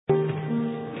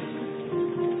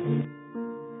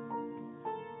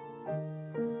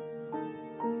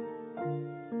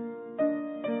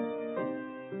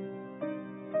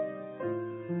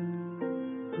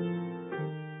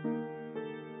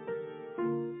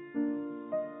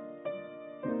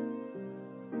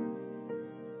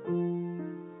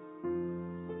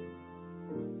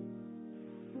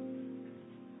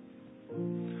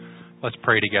Let's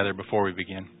pray together before we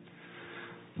begin.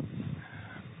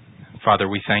 Father,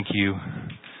 we thank you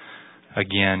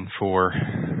again for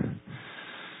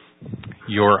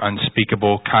your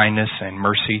unspeakable kindness and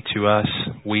mercy to us.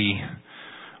 We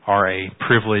are a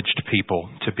privileged people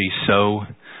to be so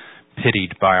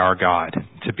pitied by our God,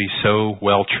 to be so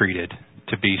well treated,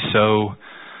 to be so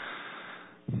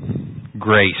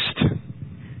graced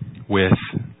with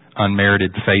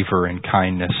unmerited favor and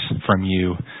kindness from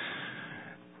you.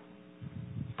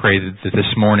 Pray that this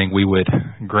morning we would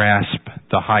grasp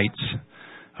the heights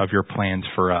of your plans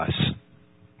for us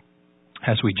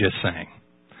as we just sang.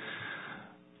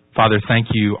 Father, thank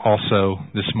you also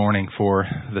this morning for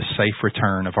the safe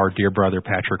return of our dear brother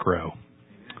Patrick Rowe.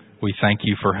 We thank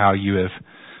you for how you have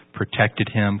protected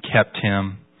him, kept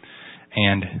him,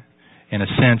 and in a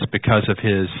sense, because of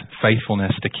his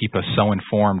faithfulness to keep us so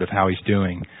informed of how he's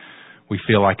doing, we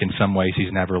feel like in some ways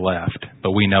he's never left.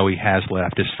 But we know he has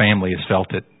left. His family has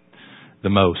felt it the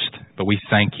most. But we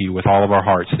thank you with all of our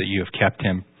hearts that you have kept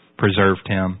him, preserved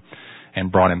him,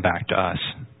 and brought him back to us.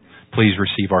 Please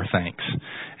receive our thanks.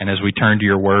 And as we turn to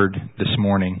your word this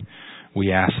morning,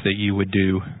 we ask that you would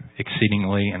do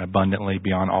exceedingly and abundantly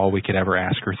beyond all we could ever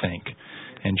ask or think.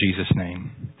 In Jesus'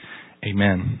 name,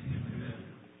 amen.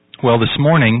 Well, this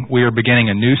morning we are beginning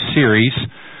a new series,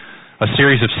 a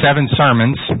series of 7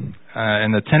 sermons.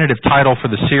 And the tentative title for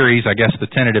the series, I guess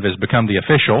the tentative has become the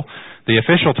official. The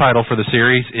official title for the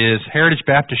series is Heritage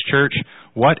Baptist Church,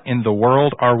 What in the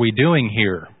World Are We Doing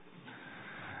Here?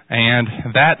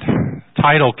 And that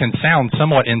title can sound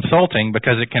somewhat insulting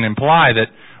because it can imply that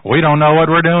we don't know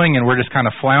what we're doing and we're just kind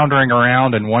of floundering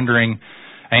around and wandering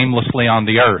aimlessly on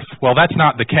the earth. Well, that's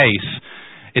not the case.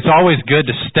 It's always good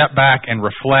to step back and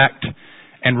reflect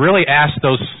and really ask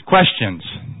those questions,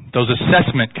 those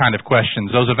assessment kind of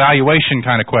questions, those evaluation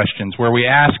kind of questions, where we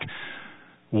ask,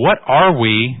 what are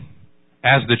we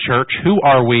as the church? Who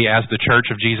are we as the Church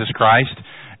of Jesus Christ?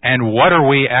 And what are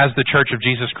we as the Church of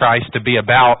Jesus Christ to be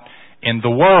about in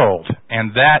the world?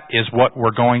 And that is what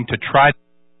we're going to try to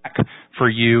do for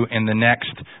you in the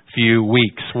next few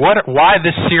weeks. Why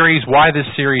this series? Why this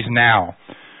series now?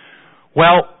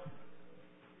 Well,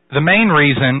 the main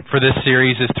reason for this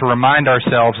series is to remind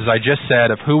ourselves, as I just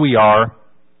said, of who we are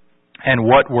and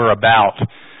what we're about.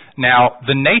 Now,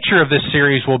 the nature of this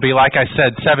series will be, like I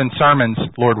said, 7 sermons,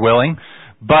 Lord willing,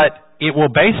 but it will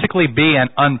basically be an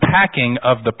unpacking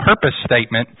of the purpose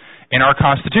statement in our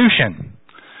Constitution.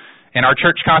 In our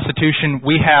church Constitution,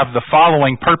 we have the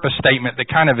following purpose statement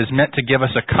that kind of is meant to give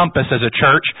us a compass as a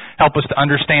church, help us to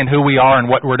understand who we are and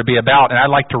what we're to be about. And I'd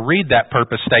like to read that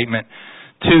purpose statement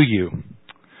to you.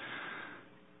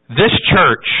 This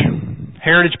church,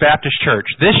 Heritage Baptist Church,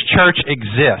 this church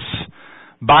exists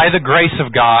by the grace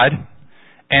of God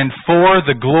and for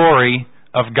the glory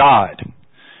of God,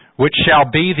 which shall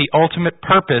be the ultimate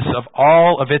purpose of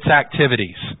all of its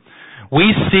activities.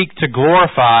 We seek to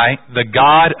glorify the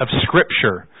God of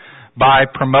Scripture by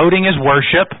promoting His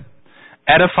worship,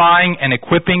 edifying and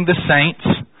equipping the saints,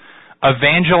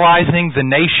 evangelizing the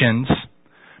nations,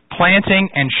 planting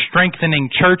and strengthening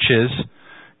churches,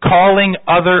 calling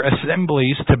other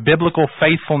assemblies to biblical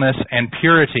faithfulness and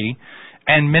purity,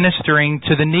 and ministering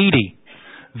to the needy,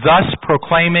 thus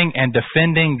proclaiming and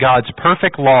defending God's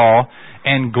perfect law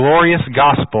and glorious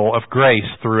gospel of grace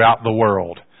throughout the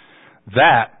world.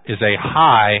 That is a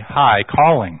high, high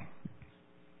calling.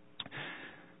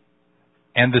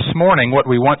 And this morning, what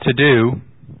we want to do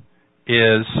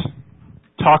is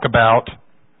talk about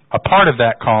a part of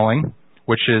that calling,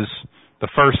 which is the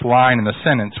first line in the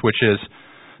sentence, which is,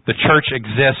 the church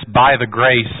exists by the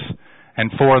grace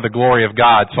and for the glory of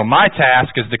God. So my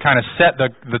task is to kind of set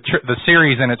the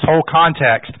series in its whole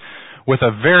context with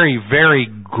a very, very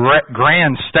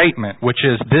grand statement, which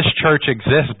is this church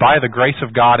exists by the grace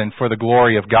of God and for the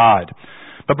glory of God.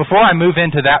 But before I move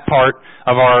into that part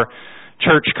of our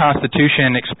church constitution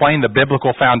and explain the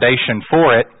biblical foundation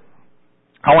for it,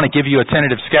 I want to give you a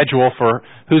tentative schedule for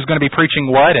who's going to be preaching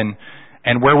what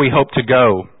and where we hope to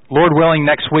go. Lord willing,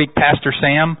 next week, Pastor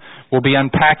Sam will be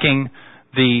unpacking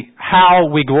the how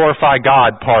we glorify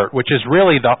God part, which is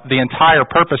really the entire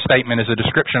purpose statement is a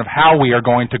description of how we are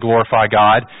going to glorify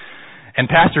God.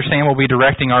 And Pastor Sam will be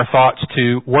directing our thoughts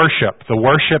to worship, the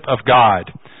worship of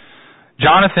God.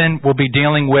 Jonathan will be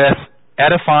dealing with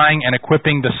edifying and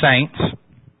equipping the saints.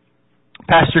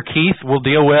 Pastor Keith will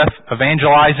deal with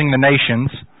evangelizing the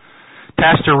nations.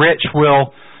 Pastor Rich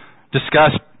will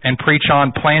discuss and preach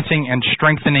on planting and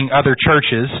strengthening other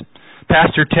churches.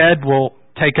 Pastor Ted will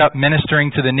take up ministering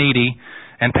to the needy,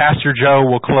 and Pastor Joe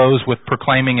will close with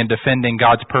proclaiming and defending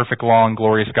God's perfect law and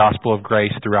glorious gospel of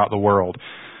grace throughout the world.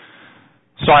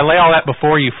 So I lay all that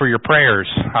before you for your prayers.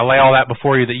 I lay all that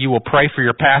before you that you will pray for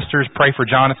your pastors, pray for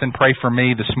Jonathan, pray for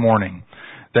me this morning.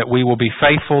 That we will be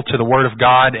faithful to the Word of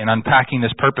God in unpacking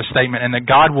this purpose statement, and that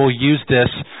God will use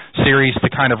this series to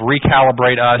kind of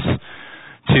recalibrate us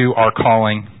to our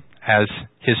calling as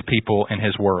His people in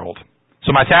His world.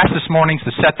 So my task this morning is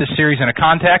to set this series in a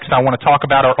context. I want to talk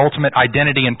about our ultimate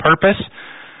identity and purpose.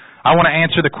 I want to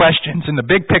answer the questions in the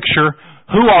big picture: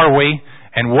 who are we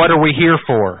and what are we here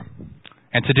for?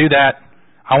 And to do that,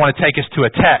 I want to take us to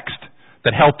a text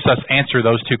that helps us answer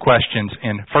those two questions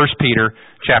in 1 Peter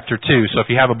chapter 2. So if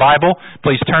you have a Bible,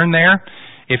 please turn there.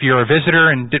 If you're a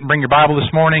visitor and didn't bring your Bible this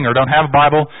morning or don't have a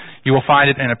Bible, you will find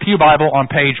it in a Pew Bible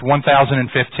on page 1015.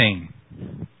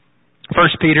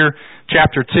 1 Peter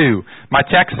chapter 2. My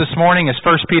text this morning is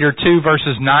 1 Peter 2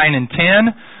 verses 9 and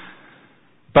 10.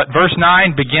 But verse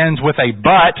 9 begins with a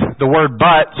but, the word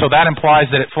but, so that implies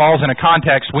that it falls in a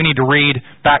context. We need to read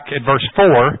back at verse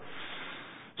 4.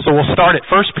 So we'll start at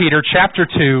 1 Peter chapter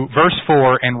 2, verse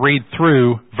 4, and read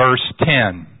through verse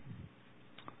 10.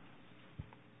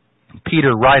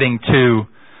 Peter, writing to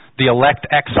the elect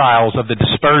exiles of the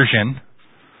dispersion,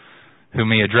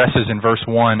 whom he addresses in verse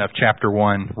 1 of chapter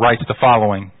 1, writes the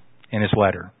following in his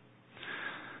letter.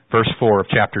 Verse 4 of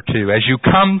chapter 2. As you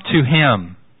come to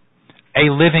Him, a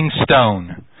living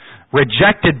stone,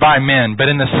 rejected by men,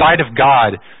 but in the sight of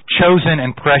God, chosen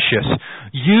and precious.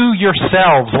 You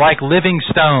yourselves, like living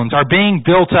stones, are being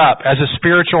built up as a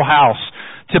spiritual house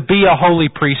to be a holy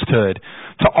priesthood,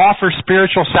 to offer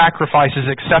spiritual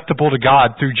sacrifices acceptable to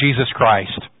God through Jesus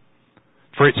Christ.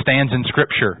 For it stands in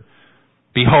Scripture,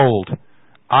 Behold,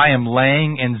 I am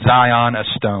laying in Zion a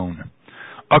stone,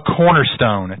 a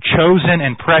cornerstone, chosen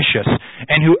and precious,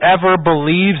 and whoever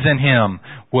believes in Him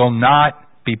will not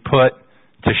be put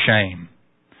to shame.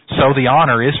 So the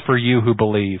honor is for you who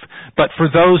believe. But for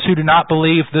those who do not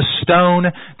believe, the stone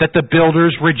that the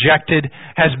builders rejected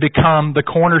has become the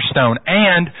cornerstone,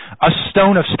 and a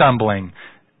stone of stumbling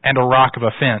and a rock of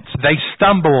offense. They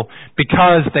stumble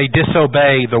because they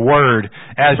disobey the word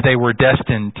as they were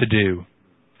destined to do.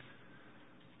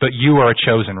 But you are a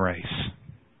chosen race,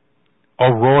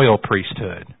 a royal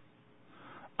priesthood,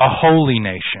 a holy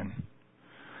nation,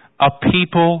 a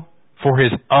people for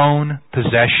His own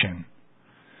possession,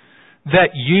 that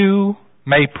you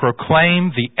may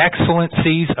proclaim the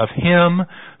excellencies of Him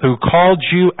who called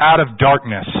you out of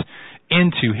darkness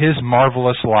into His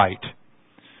marvelous light.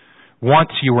 Once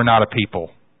you were not a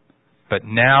people, but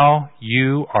now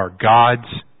you are God's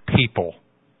people.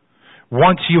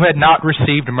 Once you had not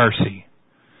received mercy,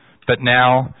 but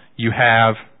now you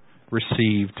have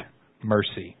received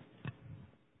mercy.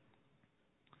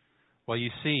 Well, you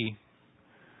see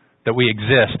that we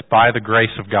exist by the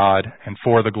grace of God and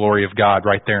for the glory of God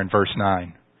right there in verse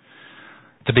 9.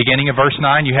 At the beginning of verse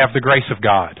 9, you have the grace of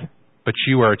God, but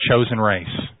you are a chosen race,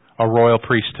 a royal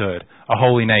priesthood, a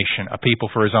holy nation, a people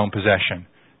for His own possession.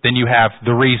 Then you have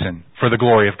the reason for the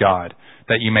glory of God,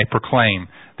 that you may proclaim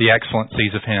the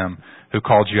excellencies of Him who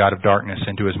called you out of darkness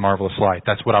into His marvelous light.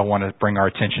 That's what I want to bring our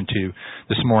attention to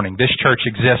this morning. This church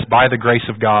exists by the grace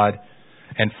of God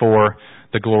and for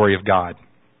the glory of God.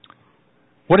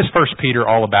 What is 1 Peter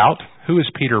all about? Who is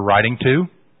Peter writing to?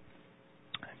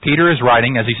 Peter is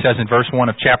writing, as he says in verse 1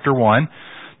 of chapter 1,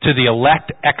 to the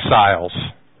elect exiles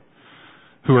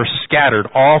who are scattered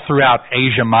all throughout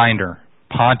Asia Minor,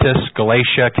 Pontus,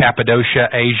 Galatia,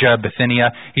 Cappadocia, Asia,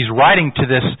 Bithynia. He's writing to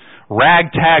this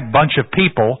ragtag bunch of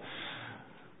people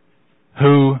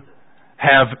who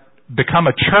have become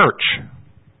a church,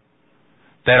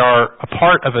 that are a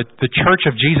part of the church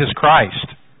of Jesus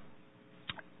Christ.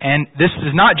 And this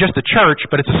is not just a church,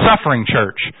 but it's a suffering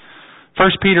church. 1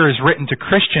 Peter is written to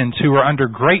Christians who are under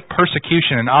great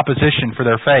persecution and opposition for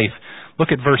their faith.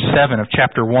 Look at verse 7 of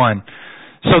chapter 1.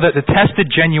 So that the tested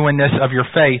genuineness of your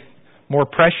faith, more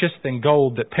precious than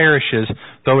gold that perishes,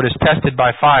 though it is tested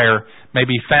by fire, may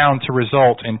be found to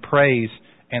result in praise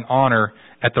and honor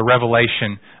at the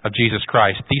revelation of Jesus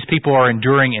Christ. These people are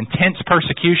enduring intense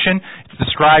persecution. It's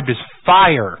described as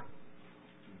fire.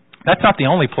 That's not the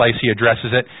only place he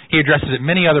addresses it. He addresses it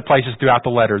many other places throughout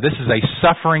the letter. This is a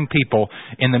suffering people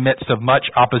in the midst of much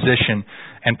opposition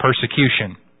and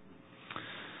persecution.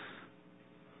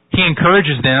 He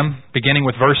encourages them, beginning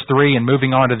with verse 3 and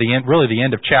moving on to the end, really the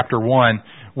end of chapter 1,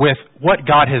 with what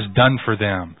God has done for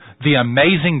them. The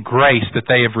amazing grace that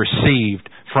they have received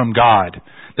from God.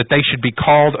 That they should be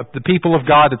called the people of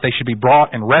God, that they should be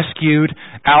brought and rescued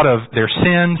out of their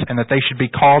sins, and that they should be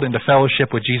called into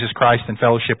fellowship with Jesus Christ and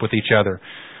fellowship with each other.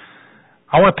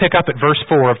 I want to pick up at verse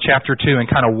 4 of chapter 2 and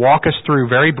kind of walk us through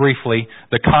very briefly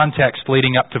the context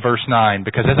leading up to verse 9.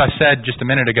 Because as I said just a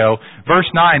minute ago,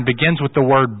 verse 9 begins with the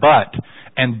word but.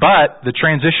 And but, the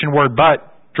transition word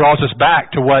but, draws us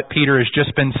back to what Peter has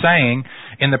just been saying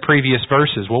in the previous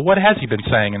verses. Well, what has he been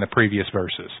saying in the previous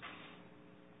verses?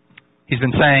 He's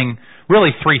been saying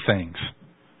really three things.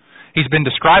 He's been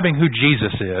describing who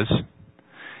Jesus is.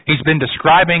 He's been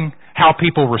describing how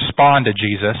people respond to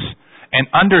Jesus. And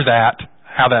under that,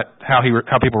 how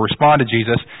people respond to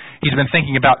Jesus, he's been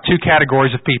thinking about two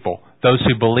categories of people: those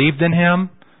who believed in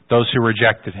him, those who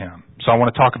rejected him. So I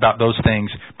want to talk about those things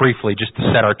briefly just to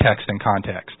set our text in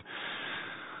context.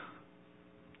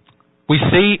 We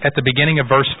see at the beginning of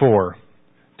verse 4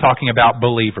 talking about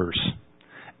believers.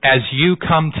 As you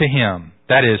come to him,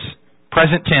 that is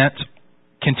present tense,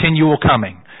 continual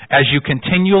coming. As you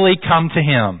continually come to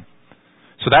him.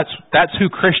 So that's who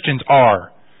Christians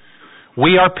are.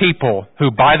 We are people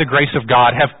who, by the grace of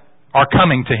God, are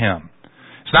coming to him.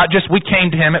 It's not just we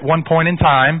came to him at one point in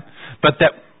time, but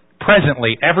that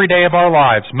presently, every day of our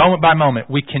lives, moment by moment,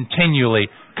 we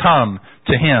continually come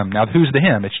to him. Now, who's the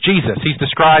him? It's Jesus. He's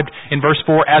described in verse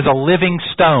 4 as a living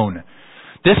stone.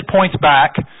 This points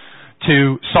back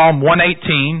to Psalm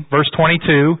 118, verse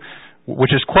 22,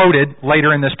 which is quoted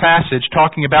later in this passage,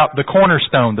 talking about the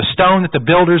cornerstone. The stone that the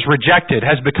builders rejected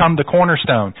has become the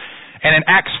cornerstone. And in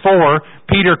Acts 4,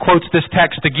 Peter quotes this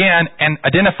text again and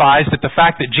identifies that the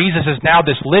fact that Jesus is now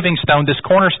this living stone, this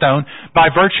cornerstone, by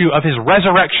virtue of his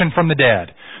resurrection from the dead.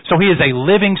 So he is a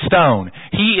living stone.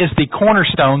 He is the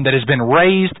cornerstone that has been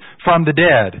raised from the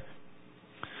dead.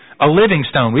 A living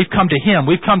stone. We've come to him.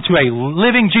 We've come to a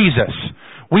living Jesus.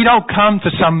 We don't come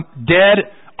to some dead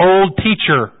old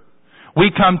teacher. We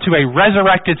come to a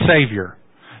resurrected Savior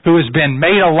who has been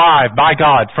made alive by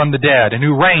God from the dead and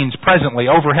who reigns presently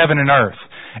over heaven and earth.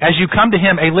 As you come to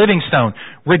him, a living stone,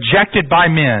 rejected by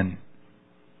men.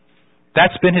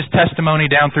 That's been his testimony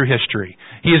down through history.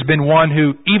 He has been one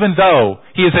who, even though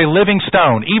he is a living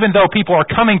stone, even though people are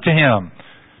coming to him,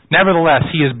 nevertheless,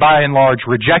 he is by and large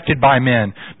rejected by men.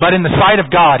 But in the sight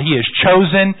of God, he is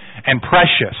chosen and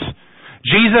precious.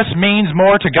 Jesus means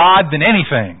more to God than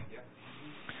anything.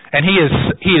 And he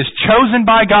is chosen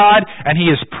by God, and he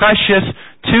is precious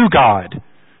to God.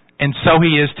 And so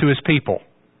he is to his people.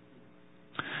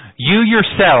 You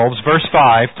yourselves, verse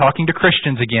 5, talking to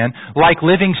Christians again, like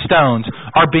living stones,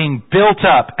 are being built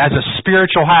up as a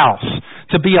spiritual house,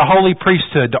 to be a holy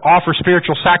priesthood, to offer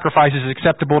spiritual sacrifices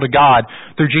acceptable to God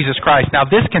through Jesus Christ. Now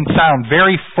this can sound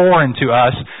very foreign to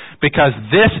us, because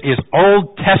this is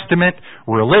Old Testament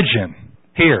religion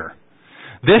here.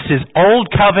 This is Old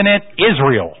Covenant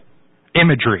Israel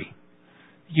imagery.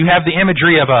 You have the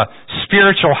imagery of a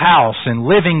spiritual house and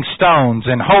living stones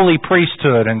and holy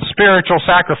priesthood and spiritual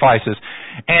sacrifices.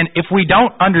 And if we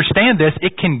don't understand this,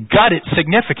 it can gut its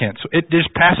significance. It just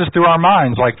passes through our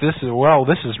minds like this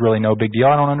is really no big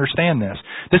deal. I don't understand this.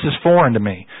 This is foreign to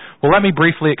me. Well, let me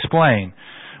briefly explain.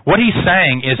 What he's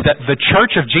saying is that the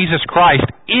Church of Jesus Christ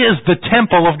is the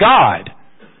temple of God.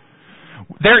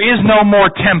 There is no more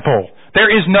temple. There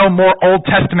is no more Old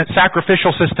Testament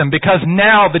sacrificial system, because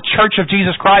now the Church of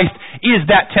Jesus Christ is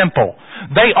that temple.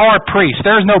 They are priests.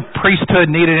 There is no priesthood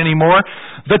needed anymore.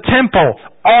 The temple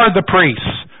are the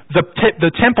priests.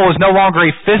 The temple is no longer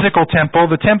a physical temple.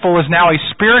 The temple is now a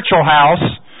spiritual house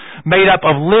made up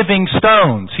of living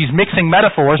stones. He's mixing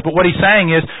metaphors, but what he's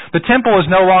saying is the temple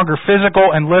is no longer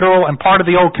physical and literal and part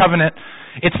of the Old Covenant.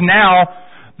 It's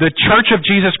now the Church of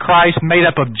Jesus Christ made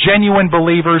up of genuine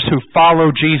believers who follow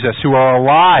Jesus, who are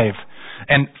alive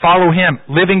and follow him.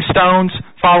 Living stones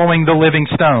following the living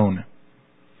stone.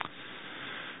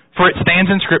 For it stands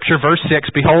in Scripture, verse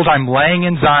 6, Behold, I'm laying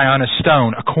in Zion a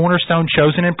stone, a cornerstone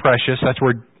chosen and precious. That's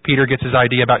where Peter gets his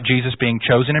idea about Jesus being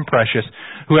chosen and precious.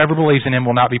 Whoever believes in him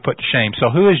will not be put to shame. So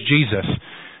who is Jesus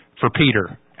for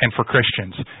Peter and for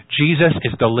Christians? Jesus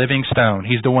is the living stone.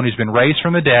 He's the one who's been raised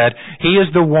from the dead. He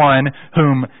is the one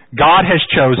whom God has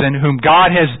chosen, whom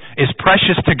God is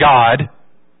precious to God,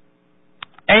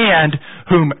 and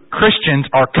whom Christians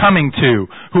are coming to,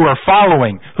 who are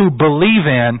following, who believe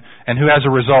in, and who as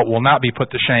a result will not be put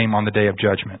to shame on the day of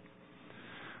judgment.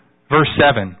 Verse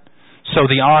 7, So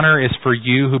the honor is for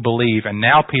you who believe. And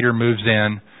now Peter moves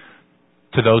in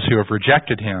to those who have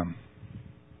rejected him.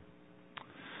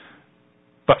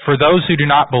 But for those who do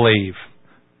not believe,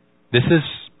 this is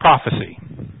prophecy.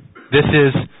 This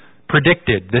is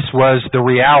predicted. This was the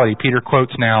reality. Peter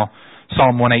quotes now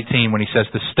Psalm 118 when he says,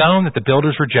 The stone that the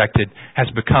builders rejected has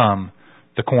become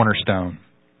the cornerstone,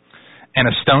 and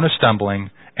a stone of stumbling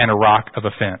and a rock of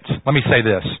offense. Let me say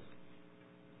this.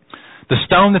 The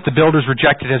stone that the builders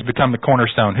rejected has become the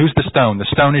cornerstone. Who's the stone?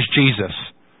 The stone is Jesus.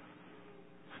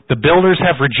 The builders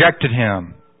have rejected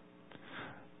Him,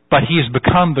 but He has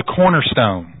become the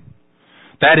cornerstone.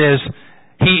 That is,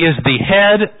 He is the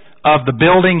head of the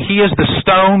building. He is the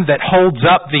stone that holds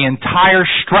up the entire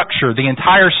structure. The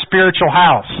entire spiritual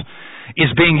house is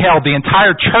being held. The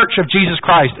entire church of Jesus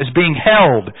Christ is being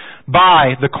held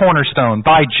by the cornerstone,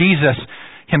 by Jesus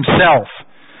Himself.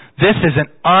 This is an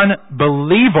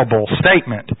unbelievable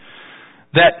statement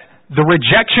that the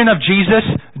rejection of Jesus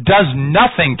does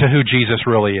nothing to who Jesus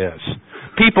really is.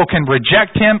 People can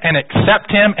reject Him and accept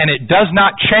Him, and it does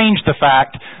not change the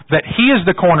fact that He is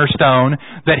the cornerstone,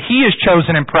 that He is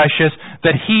chosen and precious,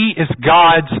 that He is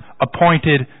God's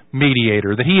appointed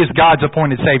mediator, that He is God's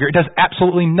appointed Savior. It does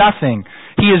absolutely nothing.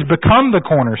 He has become the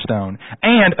cornerstone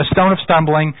and a stone of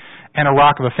stumbling and a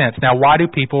rock of offense. Now, why do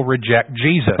people reject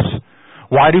Jesus?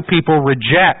 Why do people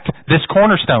reject this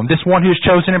cornerstone, this one who is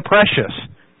chosen and precious?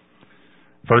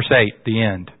 Verse 8, the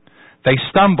end. They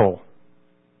stumble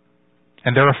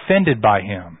and they're offended by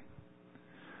Him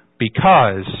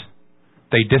because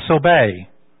they disobey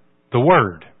the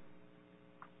Word.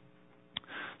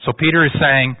 So Peter is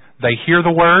saying they hear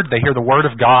the Word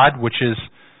of God, which is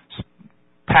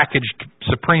packaged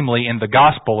supremely in the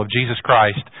gospel of Jesus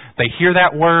Christ. They hear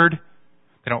that Word.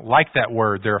 They don't like that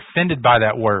Word. They're offended by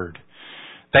that Word.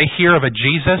 They hear of a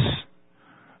Jesus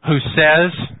who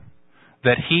says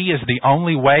that He is the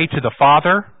only way to the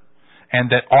Father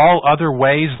and that all other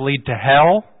ways lead to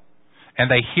hell. And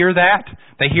they hear that.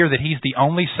 They hear that He's the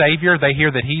only Savior. They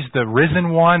hear that He's the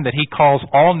risen one, that He calls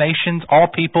all nations, all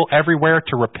people everywhere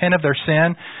to repent of their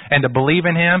sin and to believe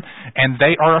in Him. And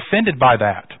they are offended by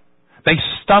that. They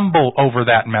stumble over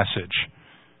that message.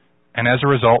 And as a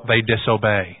result, they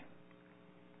disobey.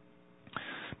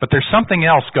 But there's something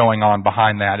else going on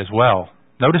behind that as well.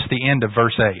 Notice the end of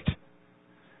verse 8.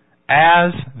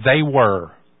 As they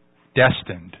were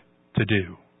destined to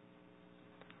do.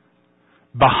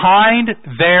 Behind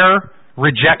their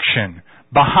rejection,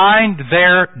 behind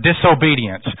their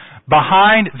disobedience,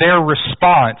 behind their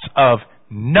response of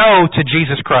no to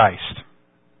Jesus Christ,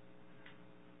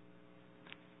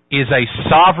 is a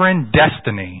sovereign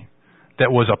destiny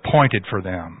that was appointed for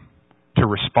them to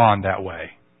respond that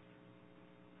way.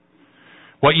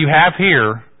 What you have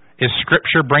here is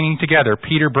Scripture bringing together,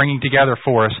 Peter bringing together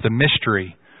for us the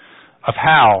mystery of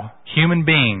how human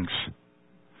beings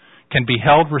can be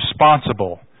held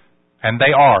responsible, and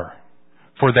they are,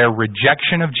 for their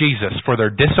rejection of Jesus, for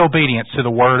their disobedience to the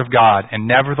Word of God, and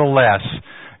nevertheless,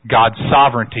 God's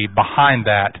sovereignty behind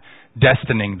that,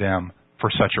 destining them for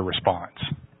such a response.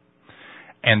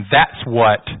 And that's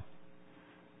what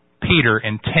Peter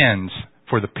intends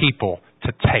for the people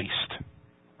to taste.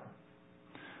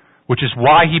 Which is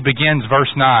why he begins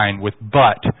verse 9 with,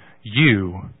 "But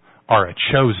you are a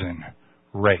chosen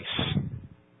race."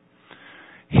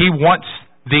 He wants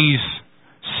these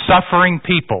suffering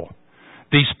people,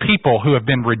 these people who have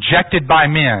been rejected by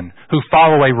men, who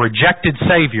follow a rejected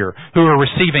Savior, who are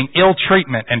receiving ill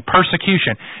treatment and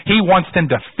persecution, he wants them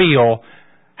to feel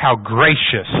how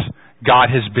gracious God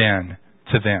has been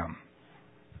to them.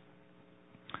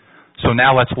 So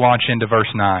now let's launch into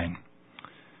verse 9.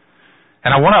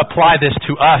 And I want to apply this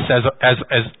to us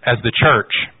as the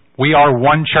church. We are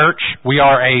one church. We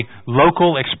are a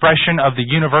local expression of the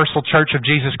universal church of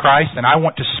Jesus Christ. And I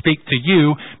want to speak to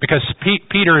you because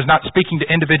Peter is not speaking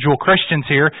to individual Christians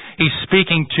here. He's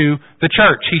speaking to the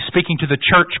church. He's speaking to the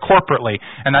church corporately.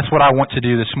 And that's what I want to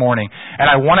do this morning. And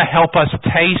I want to help us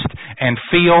taste and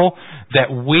feel that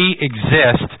we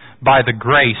exist by the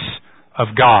grace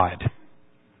of God.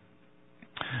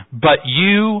 But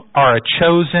you are a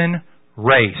chosen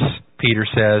race, Peter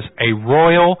says, a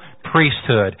royal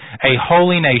priesthood, a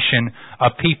holy nation,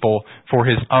 a people for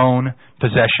His own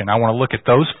possession. I want to look at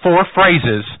those four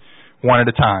phrases one at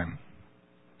a time.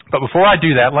 But before I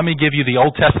do that, let me give you the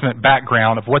Old Testament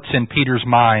background of what's in Peter's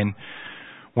mind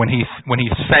when he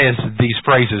says these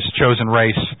phrases, chosen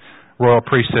race, royal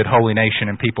priesthood, holy nation,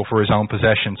 and people for His own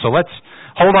possession. So let's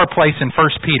hold our place in 1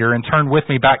 Peter and turn with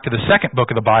me back to the second book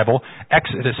of the Bible,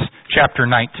 Exodus chapter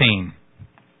 19.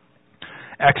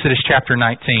 Exodus chapter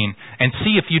 19, and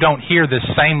see if you don't hear this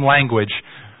same language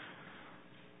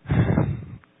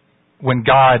when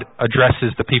God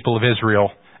addresses the people of Israel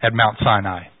at Mount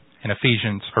Sinai in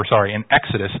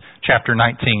Exodus chapter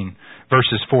 19,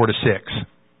 verses 4 to 6.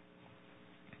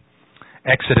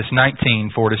 Exodus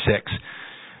 19, 4 to 6.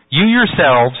 You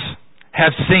yourselves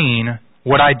have seen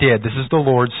what I did. This is the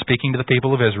Lord speaking to the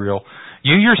people of Israel.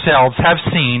 You yourselves have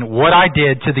seen what I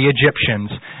did to the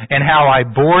Egyptians and how I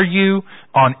bore you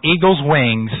on eagle's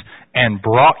wings and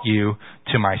brought you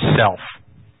to myself.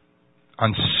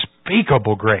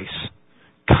 Unspeakable grace,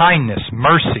 kindness,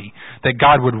 mercy, that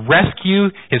God would rescue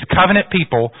His covenant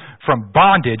people from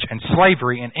bondage and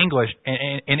slavery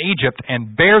in Egypt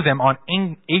and bear them on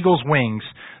eagle's wings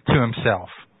to Himself.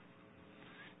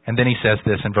 And then He says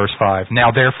this in verse 5,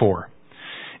 Now therefore,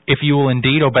 if you will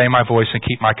indeed obey my voice and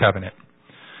keep my covenant,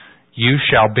 you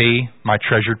shall be my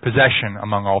treasured possession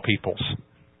among all peoples.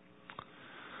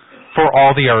 For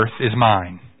all the earth is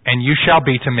mine, and you shall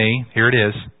be to me, here it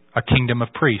is, a kingdom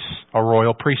of priests, a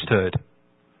royal priesthood,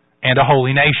 and a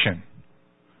holy nation.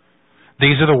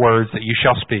 These are the words that you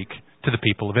shall speak to the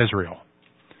people of Israel.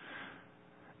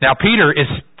 Now Peter is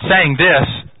saying this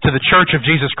to the church of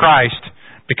Jesus Christ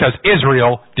because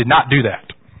Israel did not do that.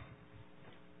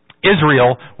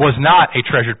 Israel was not a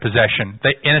treasured possession.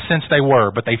 In a sense they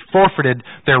were, but they forfeited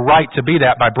their right to be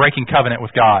that by breaking covenant with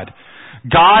God.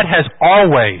 God has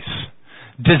always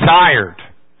desired,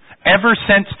 ever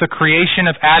since the creation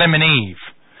of Adam and Eve,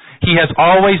 He has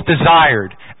always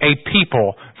desired a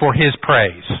people for His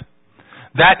praise.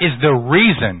 That is the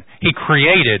reason He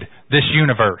created this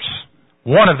universe.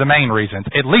 One of the main reasons,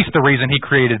 at least the reason He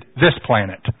created this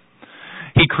planet.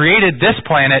 He created this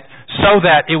planet so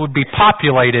that it would be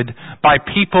populated by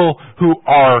people who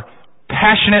are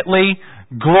passionately,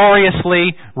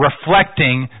 gloriously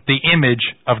reflecting the image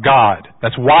of God.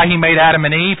 That's why He made Adam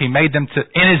and Eve. He made them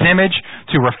in His image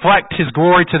to reflect His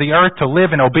glory to the earth, to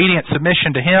live in obedient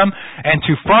submission to Him, and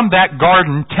to, from that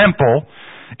garden temple,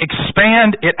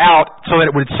 expand it out so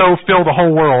that it would so fill the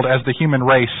whole world as the human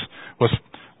race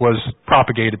was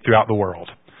propagated throughout the world.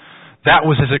 That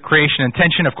was His creation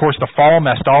intention. Of course, the fall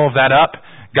messed all of that up.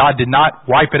 God did not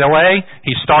wipe it away.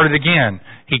 He started again.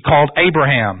 He called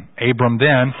Abraham, Abram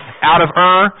then, out of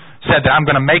Ur, said that I'm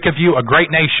going to make of you a great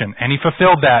nation. And He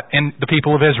fulfilled that in the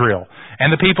people of Israel.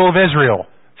 And the people of Israel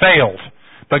failed.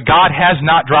 But God has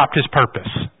not dropped His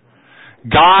purpose.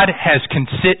 God has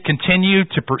continued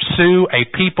to pursue a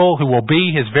people who will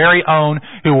be His very own,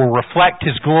 who will reflect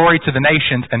His glory to the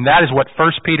nations. And that is what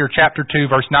 1 Peter chapter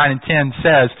 2, verse 9 and 10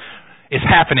 says is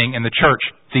happening in the church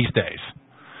these days.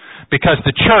 Because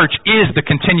the church is the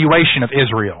continuation of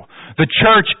Israel. The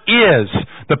church is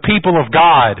the people of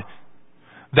God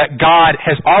that God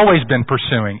has always been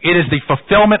pursuing. It is the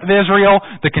fulfillment of Israel,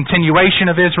 the continuation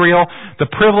of Israel,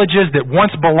 the privileges that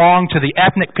once belonged to the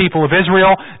ethnic people of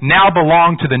Israel now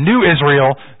belong to the new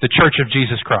Israel, the church of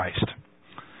Jesus Christ.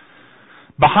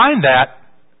 Behind that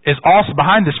is also,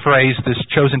 behind this phrase, this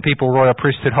chosen people, royal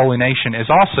priesthood, holy nation, is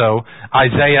also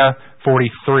Isaiah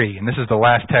 43. And this is the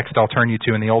last text I'll turn you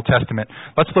to in the Old Testament.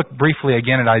 Let's look briefly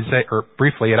again at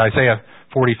Isaiah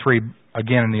 43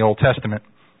 again in the Old Testament.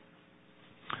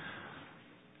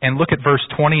 And look at verse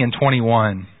 20 and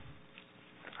 21.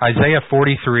 Isaiah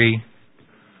 43,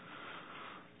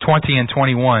 20 and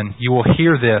 21. You will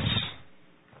hear this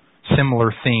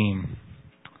similar theme.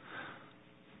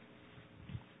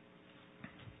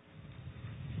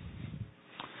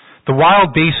 The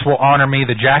wild beasts will honor me,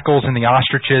 the jackals and the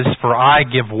ostriches, for I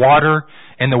give water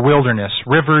in the wilderness,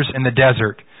 rivers in the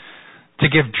desert, to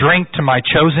give drink to my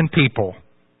chosen people,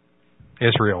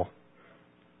 Israel.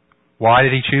 Why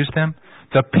did He choose them?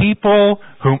 The people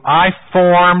whom I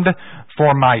formed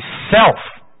for myself.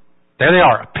 There they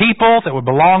are. A people that would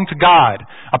belong to God.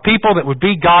 A people that would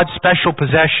be God's special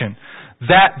possession.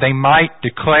 That they might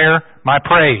declare my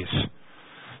praise.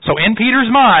 So in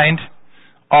Peter's mind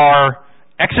are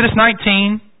Exodus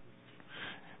 19,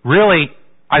 really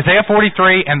Isaiah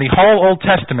 43, and the whole Old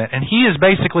Testament. And he is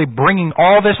basically bringing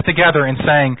all this together and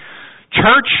saying,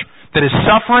 church that is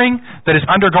suffering, that is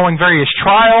undergoing various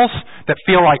trials, that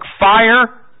feel like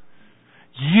fire,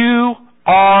 you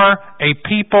are a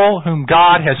people whom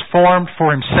God has formed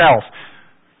for Himself.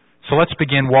 So let's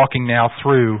begin walking now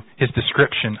through His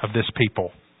description of this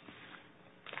people.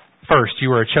 First,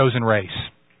 you are a chosen race.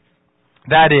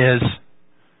 That is,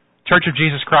 Church of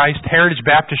Jesus Christ, Heritage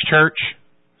Baptist Church,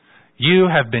 you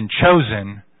have been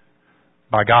chosen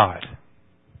by God.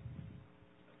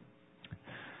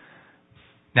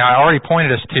 Now, I already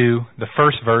pointed us to the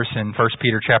first verse in 1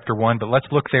 Peter chapter 1, but let's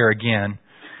look there again.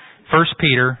 1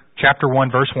 Peter chapter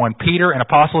 1, verse 1, Peter, an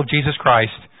apostle of Jesus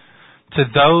Christ, to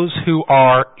those who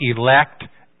are elect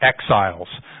exiles.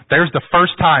 There's the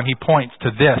first time he points to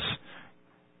this,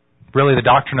 really the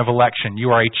doctrine of election.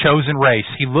 You are a chosen race.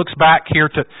 He looks back here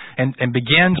and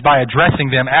begins by addressing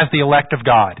them as the elect of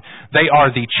God. They are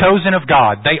the chosen of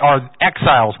God. They are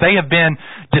exiles. They have been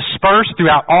dispersed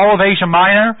throughout all of Asia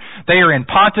Minor. They are in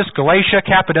Pontus, Galatia,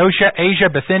 Cappadocia, Asia,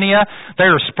 Bithynia.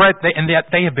 They are spread, and yet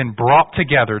they have been brought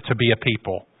together to be a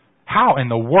people. How in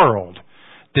the world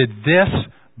did this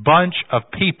bunch of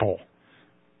people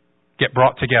get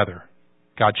brought together,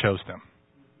 God chose them.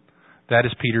 That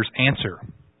is Peter's answer.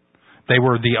 They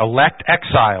were the elect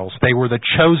exiles. They were the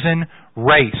chosen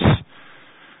race.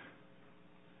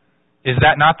 Is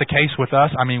that not the case with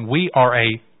us? I mean, we are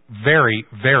a very,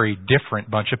 very different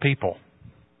bunch of people.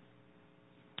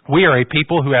 We are a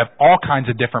people who have all kinds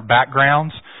of different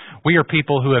backgrounds. We are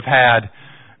people who have had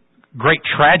great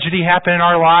tragedy happen in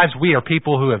our lives. We are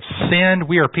people who have sinned.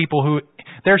 We are people who...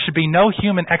 There should be no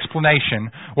human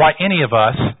explanation why any of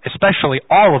us, especially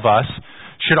all of us,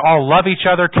 should all love each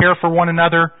other, care for one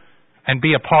another, and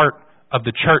be a part of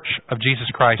the church of Jesus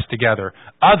Christ together,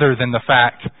 other than the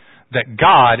fact that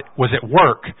God was at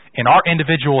work in our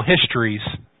individual histories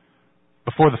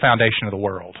before the foundation of the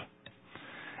world.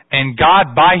 And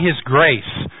God, by His grace,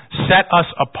 set us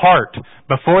apart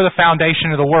before the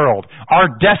foundation of the world. Our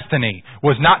destiny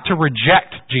was not to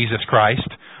reject Jesus Christ.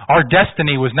 Our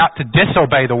destiny was not to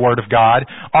disobey the Word of God.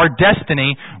 Our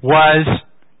destiny was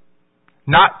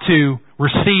not to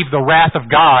receive the wrath of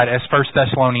God, as 1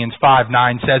 Thessalonians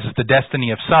 5:9 says is the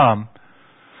destiny of some,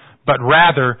 but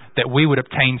rather that we would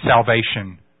obtain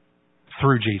salvation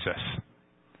through Jesus.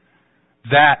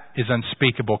 That is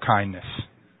unspeakable kindness.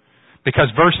 Because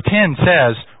verse 10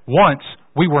 says, once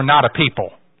we were not a people.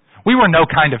 We were no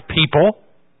kind of people.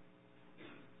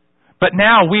 But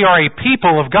now we are a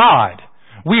people of God.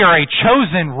 We are a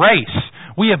chosen race.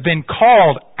 We have been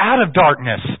called out of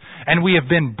darkness, and we have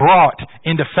been brought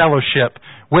into fellowship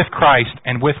with Christ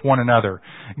and with one another.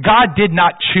 God did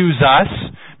not choose us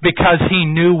because He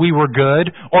knew we were good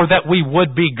or that we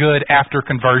would be good after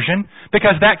conversion,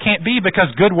 because that can't be,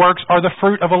 because good works are the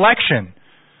fruit of election.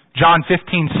 John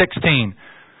 15:16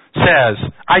 says,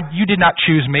 you did not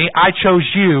choose me, I chose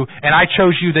you, and I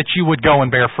chose you that you would go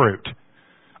and bear fruit.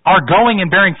 Our going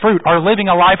and bearing fruit, our living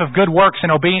a life of good works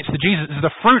and obedience to Jesus is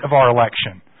the fruit of our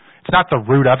election. It's not the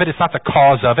root of it, it's not the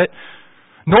cause of it.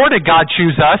 Nor did God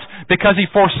choose us because He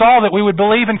foresaw that we would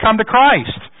believe and come to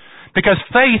Christ. Because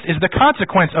faith is the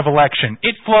consequence of election.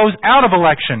 It flows out of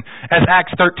election, as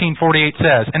Acts 13:48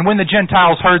 says. And when the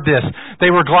Gentiles heard this, they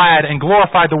were glad and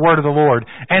glorified the word of the Lord.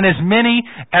 And as many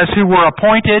as who were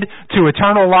appointed to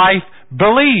eternal life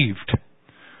believed.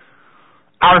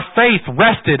 Our faith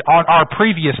rested on our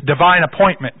previous divine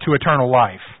appointment to eternal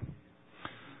life.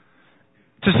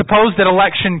 To suppose that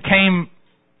election came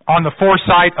on the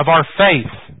foresight of our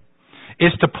faith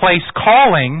is to place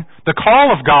calling, the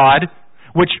call of God,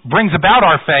 which brings about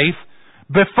our faith,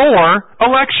 before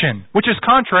election, which is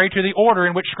contrary to the order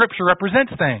in which Scripture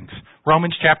represents things.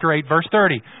 Romans chapter 8, verse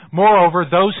 30. Moreover,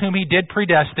 those whom He did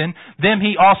predestine, them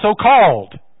He also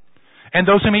called. And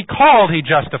those whom He called, He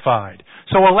justified.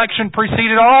 So election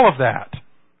preceded all of that.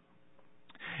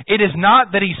 It is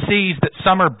not that He sees that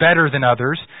some are better than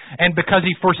others, and because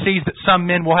He foresees that some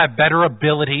men will have better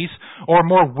abilities, or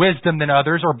more wisdom than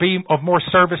others, or be of more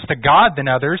service to God than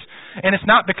others. And it's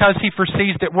not because He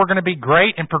foresees that we're going to be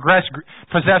great and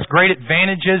possess great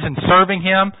advantages in serving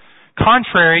Him.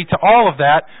 Contrary to all of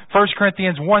that, 1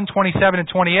 Corinthians 1:27 and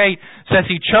 28 says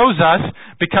He chose us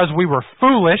because we were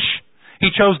foolish. He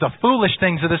chose the foolish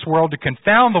things of this world to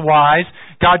confound the wise.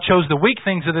 God chose the weak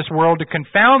things of this world to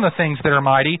confound the things that are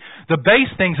mighty. The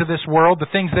base things of this world, the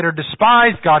things that are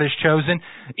despised, God has chosen.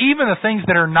 Even the things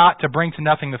that are not, to bring to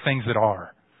nothing the things that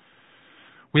are.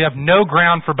 We have no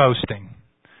ground for boasting.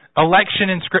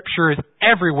 Election in Scripture is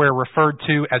everywhere referred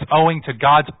to as owing to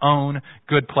God's own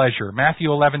good pleasure. Matthew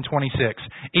 11:26.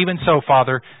 Even so,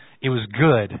 Father, it was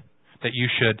good that you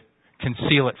should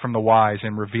conceal it from the wise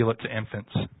and reveal it to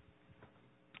infants.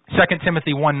 2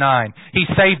 Timothy 1:9. He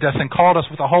saved us and called us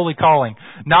with a holy calling,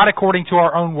 not according to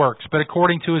our own works, but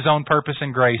according to His own purpose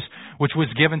and grace, which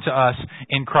was given to us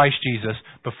in Christ Jesus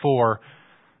before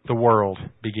the world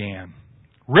began.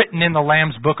 Written in the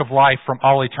Lamb's Book of Life from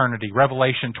all eternity,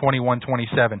 Revelation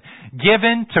 21:27.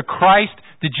 Given to Christ,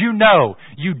 did you know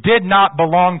you did not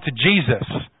belong to Jesus?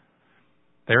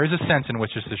 There is a sense in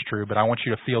which this is true, but I want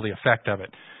you to feel the effect of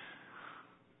it.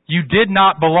 You did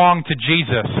not belong to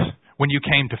Jesus when you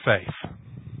came to faith.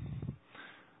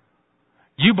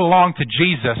 You belong to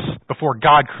Jesus before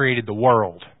God created the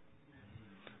world.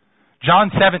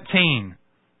 John 17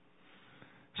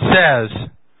 says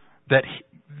that,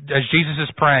 as Jesus is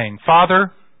praying,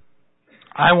 Father,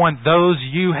 I want those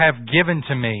you have given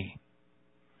to me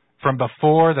from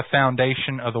before the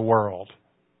foundation of the world.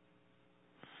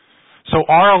 So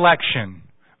our election,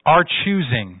 our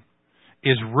choosing,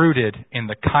 is rooted in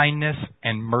the kindness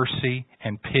and mercy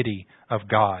and pity of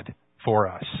God for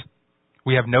us.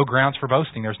 We have no grounds for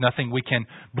boasting. There's nothing we can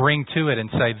bring to it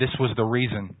and say, this was the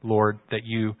reason, Lord, that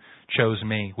you chose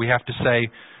me. We have to say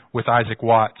with Isaac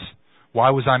Watts, Why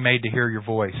was I made to hear your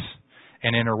voice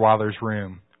and enter while there's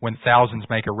room, when thousands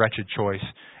make a wretched choice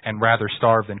and rather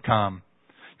starve than come?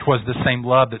 'Twas the same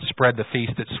love that spread the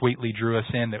feast that sweetly drew us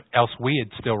in, that else we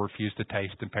had still refused to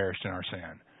taste and perished in our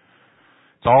sin.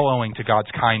 It's all owing to God's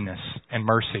kindness and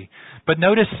mercy. But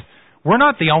notice, we're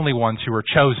not the only ones who are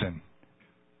chosen.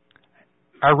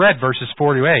 I read verses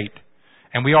 4 to 8,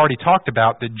 and we already talked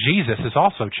about that Jesus is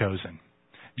also chosen.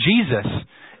 Jesus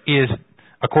is,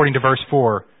 according to verse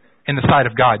 4, in the sight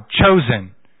of God,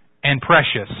 chosen and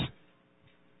precious.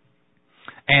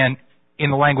 And in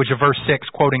the language of verse 6,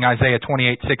 quoting Isaiah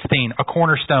 28:16, a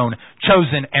cornerstone,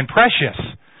 chosen and precious.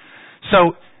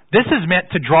 So this is meant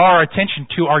to draw our attention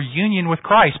to our union with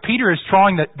Christ. Peter is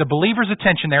drawing the believer's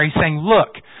attention there. He's saying,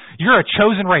 look, you're a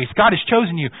chosen race. God has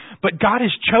chosen you. But God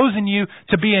has chosen you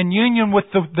to be in union with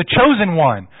the chosen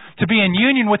one, to be in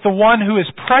union with the one who is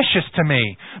precious to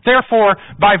me. Therefore,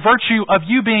 by virtue of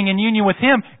you being in union with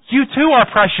Him, you too are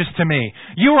precious to me.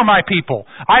 You are my people.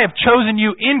 I have chosen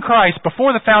you in Christ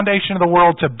before the foundation of the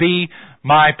world to be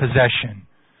my possession.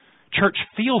 Church,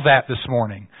 feel that this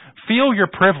morning. Feel your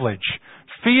privilege.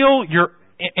 Feel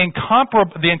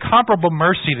the incomparable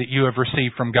mercy that you have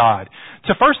received from God.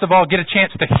 To first of all get a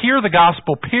chance to hear the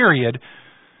gospel, period,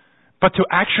 but to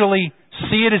actually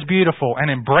see it as beautiful and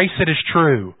embrace it as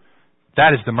true.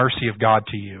 That is the mercy of God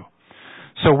to you.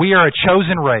 So we are a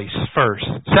chosen race, first.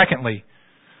 Secondly,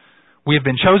 we have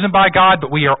been chosen by God,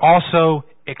 but we are also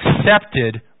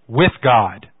accepted with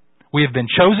God. We have been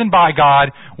chosen by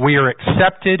God. We are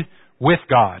accepted with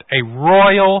God. A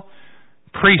royal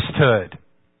priesthood.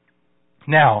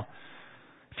 Now,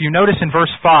 if you notice in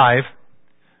verse 5,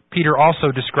 Peter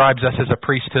also describes us as a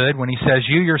priesthood when he says,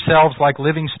 you yourselves, like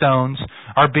living stones,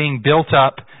 are being built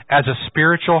up as a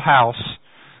spiritual house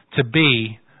to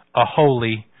be a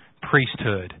holy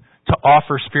priesthood, to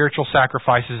offer spiritual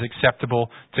sacrifices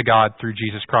acceptable to God through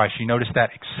Jesus Christ. You notice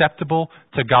that, acceptable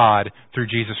to God through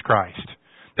Jesus Christ.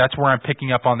 That's where I'm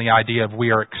picking up on the idea of we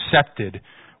are accepted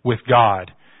with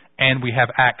God and we have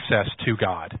access to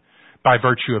God by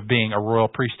virtue of being a royal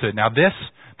priesthood. Now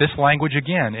this language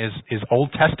again is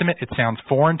Old Testament. It sounds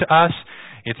foreign to us.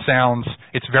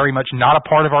 It's very much not a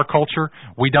part of our culture.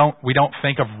 We don't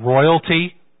think of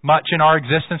royalty much in our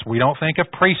existence. We don't think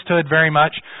of priesthood very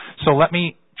much. So let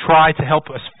me try to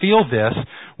help us feel this,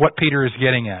 what Peter is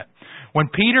getting at. When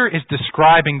Peter is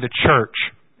describing the church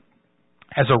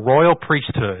as a royal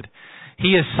priesthood, he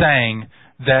is saying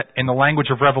that in the language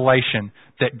of Revelation,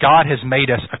 that God has made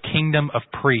us a kingdom of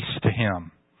priests to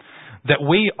Him. That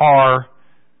we are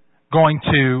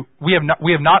we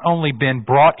have not only been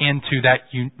brought into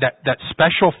that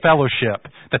special fellowship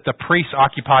that the priests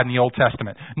occupied in the Old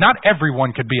Testament. Not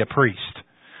everyone could be a priest.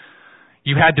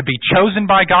 You had to be chosen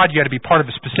by God. You had to be part of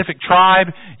a specific tribe.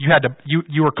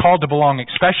 You were called to belong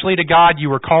especially to God. You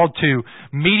were called to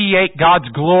mediate God's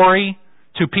glory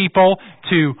to people,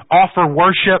 to offer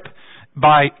worship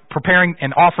by preparing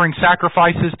and offering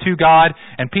sacrifices to God.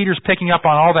 And Peter's picking up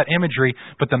on all that imagery,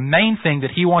 but the main thing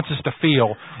that he wants us to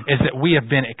feel is that we have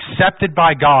been accepted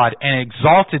by God and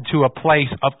exalted to a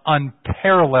place of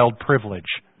unparalleled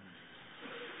privilege.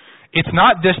 It's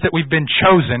not just that we've been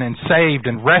chosen and saved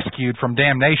and rescued from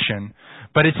damnation,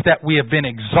 but it's that we have been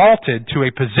exalted to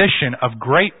a position of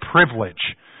great privilege.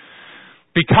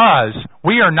 Because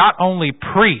we are not only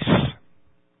priests,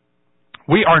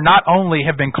 we are not only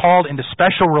have been called into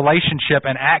special relationship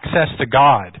and access to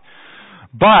God,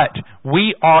 but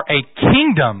we are a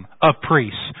kingdom of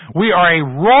priests. We are a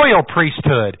royal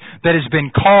priesthood that has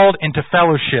been called into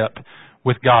fellowship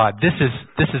with God. This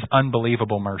is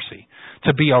unbelievable mercy.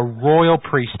 To be a royal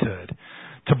priesthood,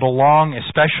 to belong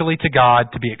especially to God,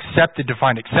 to be accepted, to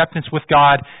find acceptance with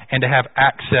God, and to have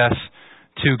access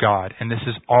to God. And this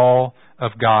is all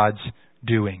of God's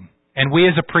doing. And we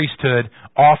as a priesthood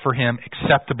offer Him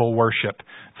acceptable worship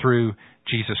through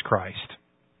Jesus Christ.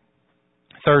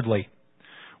 Thirdly,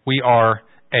 we are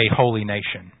a holy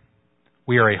nation.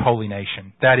 We are a holy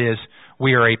nation. That is,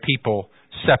 we are a people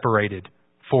separated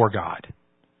for God.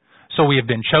 So we have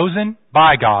been chosen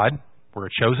by God. We're a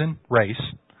chosen race.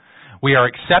 We are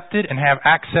accepted and have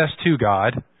access to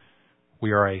God.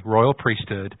 We are a royal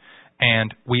priesthood.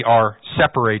 And we are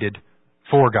separated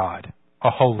for God, a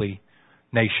holy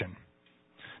nation.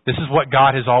 This is what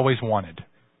God has always wanted.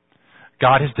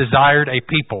 God has desired a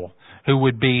people who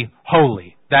would be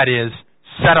holy, that is,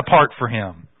 set apart for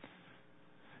Him.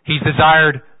 He's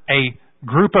desired a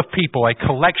group of people, a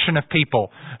collection of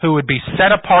people who would be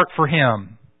set apart for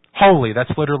Him. Holy, that's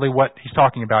literally what he's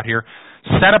talking about here.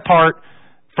 Set apart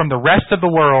from the rest of the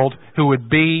world who would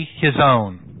be His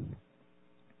own.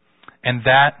 And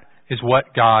that is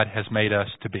what God has made us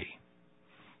to be.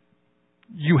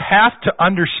 You have to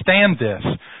understand this.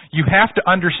 You have to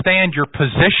understand your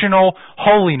positional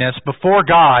holiness before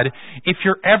God if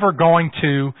you're ever going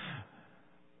to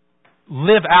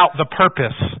live out the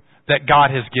purpose that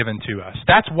God has given to us.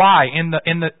 That's why in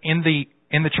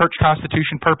the church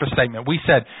constitution purpose statement we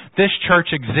said this church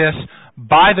exists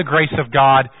by the grace of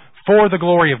God for the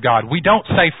glory of God. We don't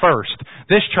say first,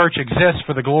 this church exists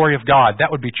for the glory of God. That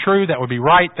would be true, that would be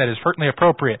right, that is certainly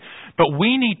appropriate. But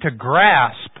we need to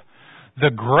grasp the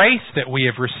grace that we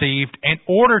have received in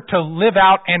order to live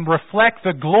out and reflect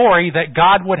the glory that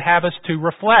God would have us to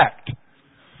reflect.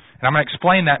 And I'm going to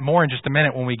explain that more in just a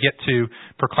minute when we get to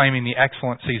proclaiming the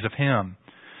excellencies of Him.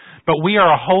 But we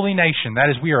are a holy nation. That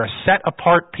is, we are a set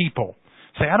apart people.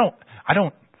 Say,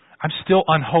 I'm still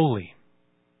unholy.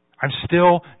 I'm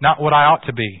still not what I ought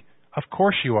to be. Of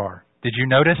course you are. Did you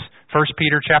notice 1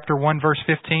 Peter chapter 1 verse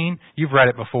 15? You've read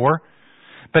it before.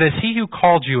 But as He who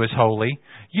called you is holy,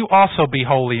 you also be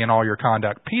holy in all your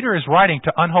conduct. Peter is writing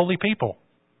to unholy people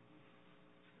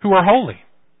who are holy.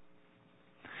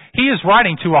 He is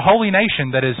writing to a holy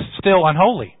nation that is still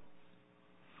unholy.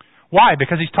 Why?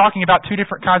 Because he's talking about two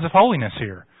different kinds of holiness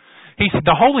here.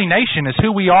 The holy nation is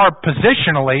who we are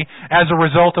positionally as a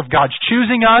result of God's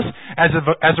choosing us, as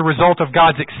a result of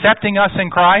God's accepting us in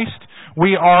Christ.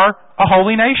 We are a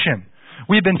holy nation.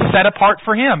 We've been set apart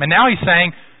for Him. And now He's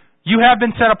saying, you have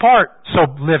been set apart, so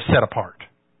live set apart.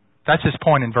 That's his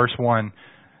point in verse 1,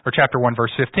 or chapter 1,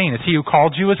 verse 15. As He who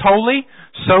called you is holy,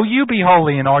 so you be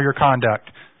holy in all your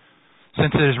conduct.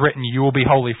 Since it is written, you will be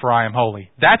holy, for I am holy.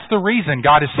 That's the reason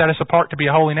God has set us apart to be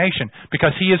a holy nation,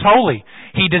 because He is holy.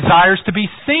 He desires to be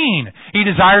seen. He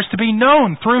desires to be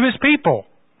known through His people,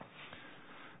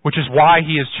 which is why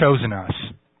He has chosen us,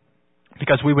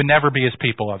 because we would never be His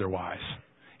people otherwise.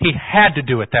 He had to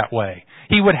do it that way.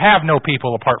 He would have no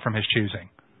people apart from His choosing.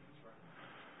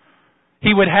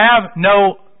 He would have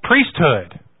no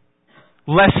priesthood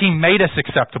lest He made us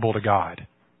acceptable to God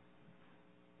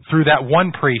through that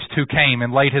one priest who came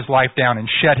and laid his life down and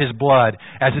shed his blood,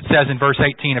 as it says in verse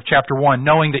 18 of chapter 1,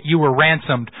 knowing that you were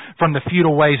ransomed from the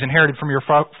futile ways inherited from your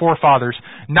forefathers,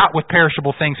 not with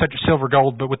perishable things such as silver,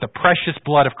 gold, but with the precious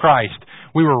blood of Christ.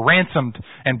 We were ransomed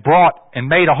and brought and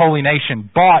made a holy nation,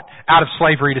 bought out of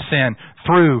slavery to sin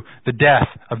through the death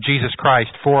of Jesus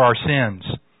Christ for our sins.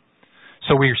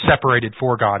 So we are separated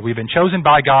for God. We've been chosen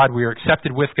by God, we are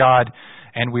accepted with God,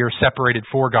 and we are separated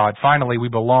for God. Finally, we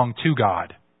belong to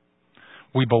God.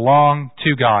 We belong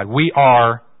to God. We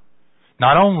are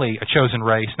not only a chosen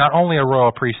race, not only a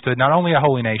royal priesthood, not only a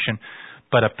holy nation,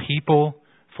 but a people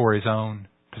for His own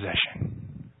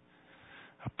possession.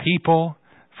 A people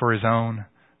for His own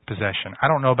possession. I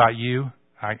don't know about you.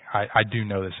 I do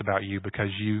know this about you because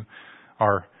you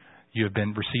have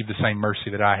been received the same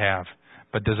mercy that I have.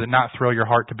 But does it not thrill your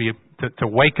heart to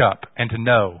wake up and to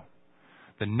know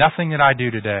that nothing that I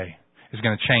do today is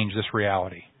going to change this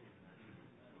reality?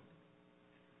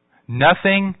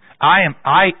 Nothing.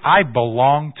 I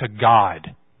belong to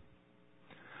God.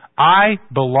 I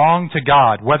belong to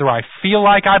God. Whether I feel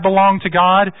like I belong to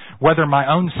God, whether my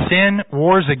own sin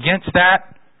wars against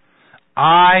that,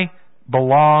 I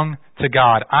belong to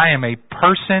God. I am a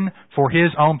person for His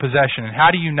own possession. And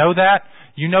how do you know that?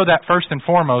 You know that first and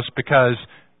foremost because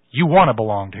you want to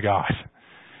belong to God.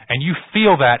 And you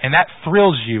feel that, and that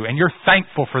thrills you, and you're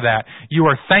thankful for that. You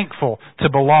are thankful to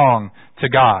belong to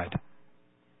God.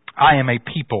 I am a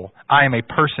people. I am a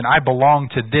person. I belong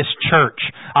to this church.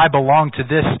 I belong to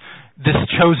this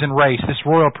chosen race, this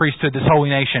royal priesthood, this holy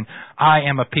nation. I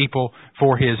am a people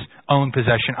for His own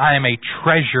possession. I am a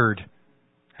treasured,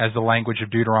 as the language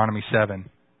of Deuteronomy 7.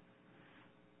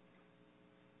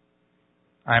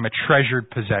 I am a treasured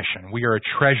possession. We are a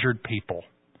treasured people.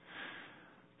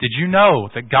 Did you know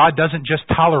that God doesn't just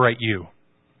tolerate you?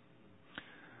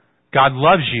 God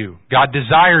loves you. God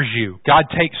desires you. God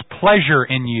takes pleasure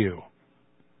in you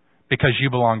because you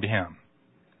belong to Him.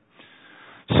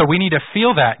 So we need to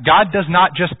feel that. God does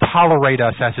not just tolerate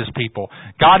us as His people.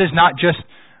 God is not just,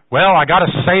 well, I got to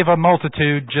save a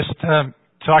multitude just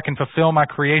so I can fulfill my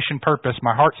creation purpose.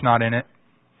 My heart's not in it.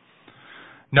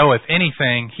 No, if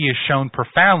anything, He has shown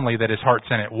profoundly that His heart's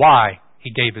in it. Why? He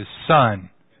gave His Son.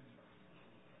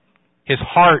 His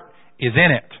heart is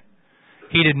in it.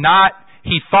 He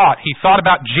thought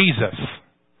about Jesus.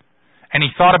 And He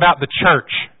thought about the church.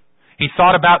 He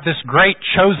thought about this great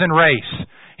chosen race.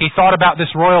 He thought about this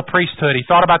royal priesthood. He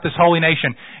thought about this holy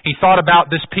nation. He thought about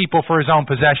this people for His own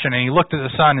possession. And He looked at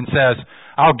the Son and says,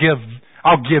 I'll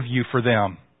give you for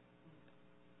them.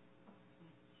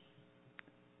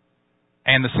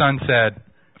 And the Son said,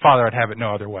 Father, I'd have it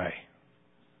no other way.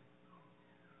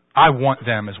 I want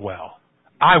them as well.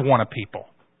 I want a people.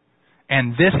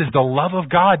 And this is the love of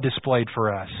God displayed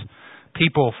for us,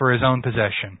 people for His own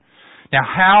possession. Now,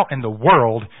 how in the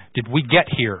world did we get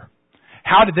here?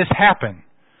 How did this happen?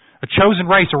 A chosen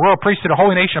race, a royal priesthood, a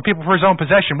holy nation, a people for His own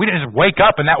possession. We didn't just wake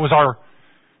up and that was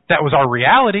our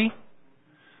reality.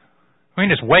 We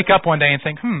didn't just wake up one day and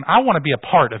think, I want to be a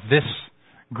part of this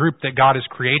group that God is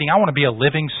creating. I want to be a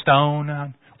living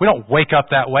stone. We don't wake up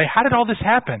that way. How did all this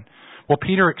happen? Well,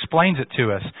 Peter explains it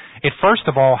to us. It first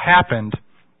of all happened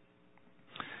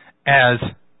as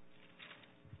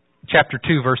chapter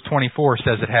 2, verse 24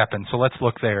 says it happened. So let's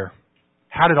look there.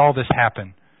 How did all this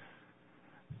happen?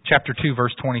 Chapter 2,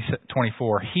 verse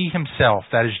 24. He Himself,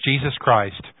 that is Jesus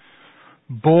Christ,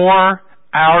 bore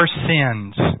our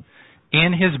sins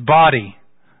in His body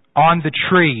on the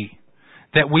tree,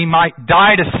 that we might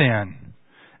die to sin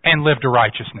and live to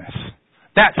righteousness.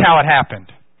 That's how it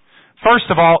happened. First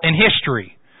of all, in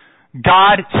history,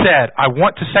 God said, I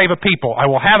want to save a people. I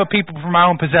will have a people for my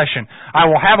own possession. I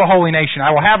will have a holy nation.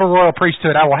 I will have a royal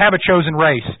priesthood. I will have a chosen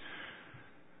race.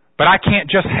 But I can't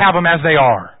just have them as they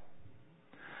are.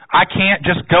 I can't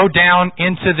just go down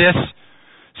into this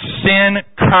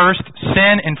sin-cursed,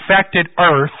 sin-infected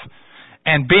earth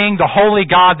and being the holy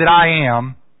God that I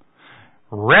am,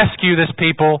 rescue this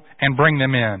people and bring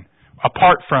them in,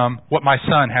 apart from what my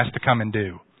Son has to come and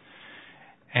do.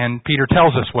 And Peter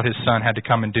tells us what His Son had to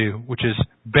come and do, which is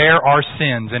bear our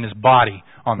sins in His body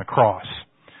on the cross.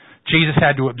 Jesus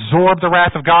had to absorb the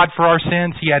wrath of God for our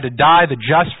sins. He had to die the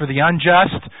just for the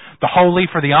unjust, the holy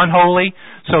for the unholy,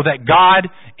 so that God,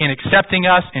 in accepting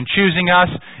us, in choosing us,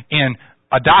 in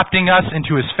adopting us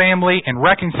into His family, and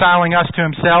reconciling us to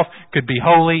Himself, could be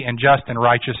holy and just and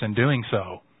righteous in doing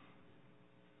so.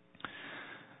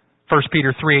 1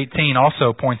 Peter 3:18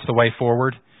 also points the way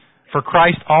forward. For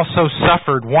Christ also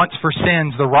suffered once for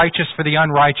sins, the righteous for the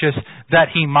unrighteous,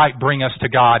 that He might bring us to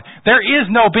God. There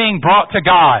is no being brought to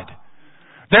God.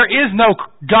 There is no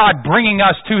God bringing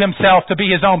us to Himself to be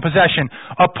His own possession,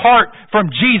 apart from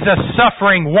Jesus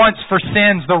suffering once for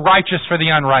sins, the righteous for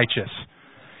the unrighteous.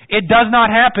 It does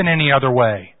not happen any other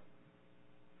way.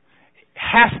 It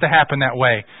has to happen that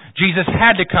way. Jesus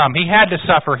had to come. He had to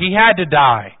suffer. He had to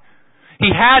die. He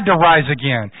had to rise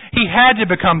again. He had to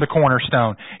become the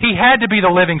cornerstone. He had to be the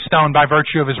living stone by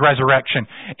virtue of His resurrection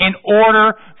in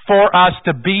order for us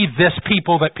to be this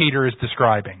people that Peter is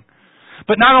describing.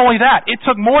 But not only that, it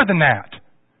took more than that.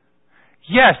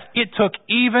 Yes, it took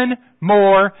even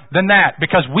more than that,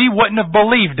 because we wouldn't have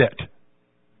believed it.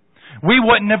 We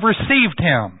wouldn't have received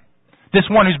Him. This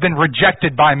one who's been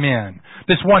rejected by men.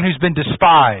 This one who's been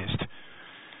despised.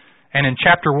 And in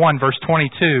chapter 1, verse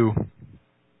 22,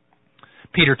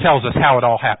 Peter tells us how it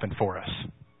all happened for us.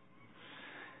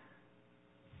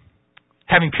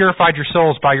 Having purified your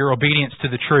souls by your obedience to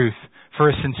the truth, for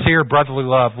a sincere brotherly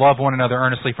love, love one another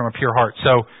earnestly from a pure heart.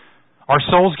 So, our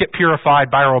souls get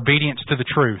purified by our obedience to the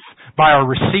truth. By our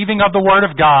receiving of the Word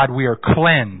of God, we are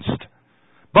cleansed.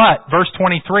 But, verse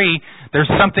 23,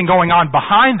 there's something going on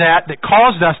behind that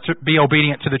caused us to be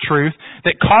obedient to the truth,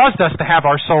 that caused us to have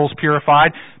our souls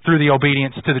purified through the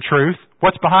obedience to the truth.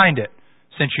 What's behind it?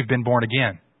 Since you've been born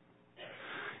again.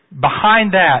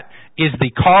 Behind that is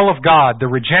the call of God, the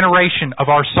regeneration of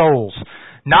our souls.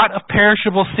 Not of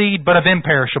perishable seed, but of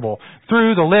imperishable,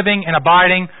 through the living and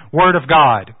abiding Word of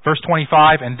God. Verse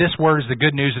 25, and this Word is the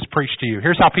good news that's preached to you.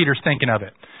 Here's how Peter's thinking of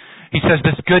it. He says,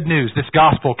 this good news, this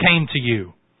gospel came to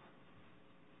you.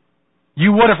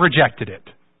 You would have rejected it.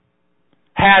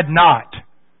 Had not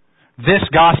this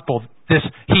gospel,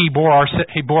 He bore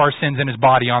our sins in His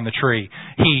body on the tree.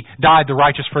 He died the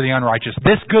righteous for the unrighteous.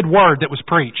 This good word that was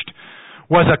preached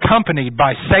was accompanied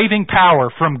by saving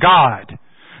power from God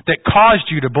that caused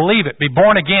you to believe it, be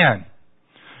born again,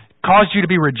 caused you to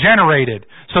be regenerated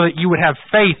so that you would have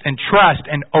faith and trust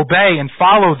and obey and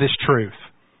follow this truth.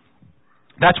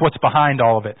 That's what's behind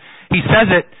all of it. He says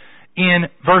it in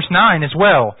verse 9 as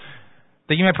well,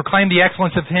 that you may proclaim the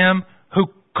excellence of Him who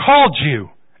called you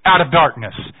out of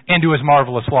darkness into His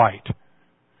marvelous light.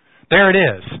 There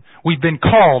it is. We've been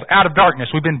called out of darkness.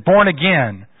 We've been born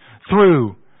again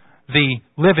through the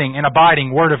living and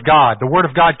abiding Word of God. The Word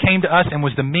of God came to us and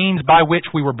was the means by which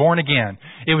we were born again.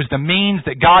 It was the means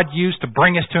that God used to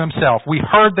bring us to Himself. We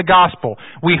heard the gospel.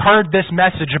 We heard this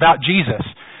message about Jesus.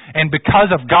 And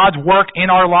because of God's work in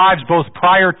our lives, both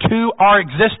prior to our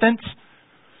existence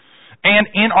and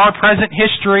in our present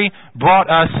history, brought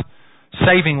us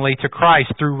savingly to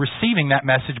Christ through receiving that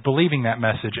message, believing that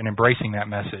message, and embracing that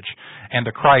message, and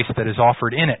the Christ that is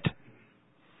offered in it.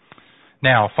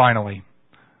 Now, finally,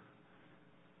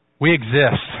 we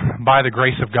exist by the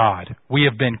grace of God. We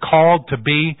have been called to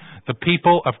be the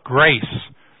people of grace.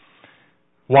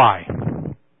 Why?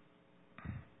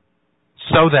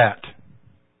 So that,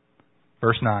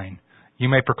 verse 9, you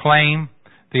may proclaim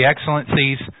the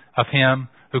excellencies of Him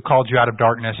who called you out of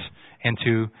darkness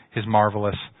into His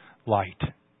marvelous light.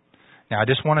 Now, I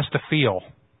just want us to feel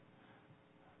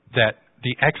that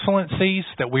the excellencies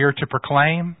that we are to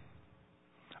proclaim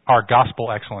are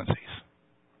gospel excellencies.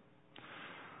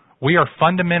 We are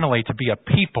fundamentally to be a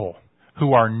people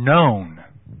who are known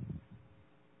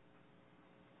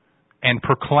and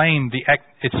proclaim the.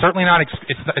 It's certainly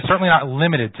not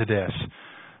limited to this,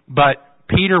 but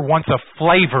Peter wants a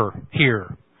flavor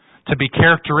here to be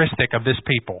characteristic of this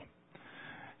people.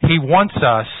 He wants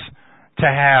us to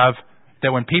have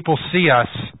that when people see us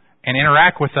and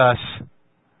interact with us,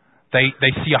 they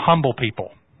see a humble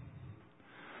people.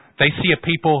 They see a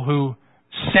people who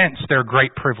sense their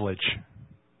great privilege,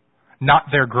 not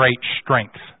their great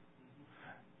strength.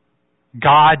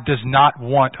 God does not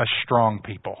want a strong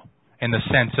people in the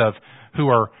sense of who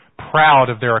are proud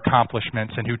of their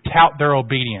accomplishments and who tout their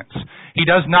obedience. He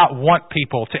does not want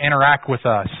people to interact with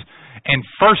us and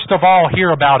first of all hear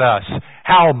about us,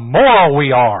 how moral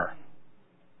we are,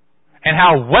 and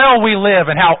how well we live,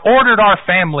 and how ordered our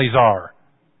families are.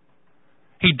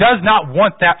 He does not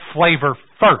want that flavor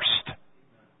first.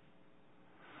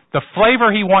 The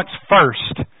flavor He wants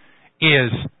first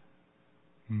is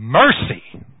mercy.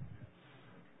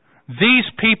 These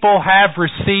people have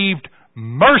received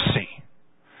mercy.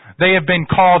 They have been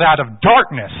called out of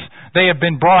darkness. They have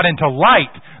been brought into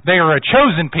light. They are a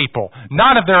chosen people,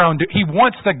 not of their own. He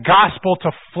wants the gospel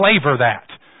to flavor that.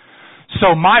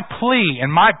 So my plea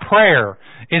and my prayer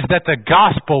is that the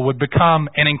gospel would become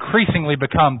and increasingly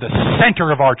become the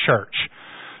center of our church.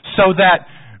 So that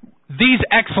these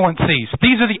excellencies,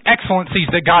 these are the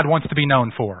excellencies that God wants to be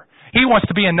known for. He wants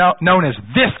to be known as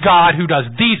this God who does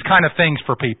these kind of things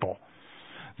for people.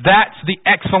 That's the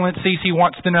excellencies He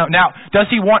wants to know. Now, does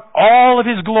He want all of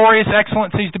His glorious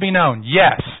excellencies to be known?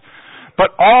 Yes.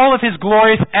 But all of His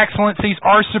glorious excellencies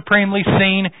are supremely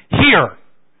seen here,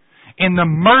 in the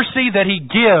mercy that He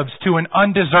gives to an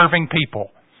undeserving people.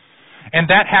 And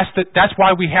that's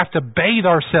why we have to bathe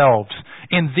ourselves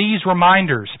in these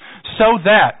reminders, so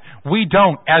that we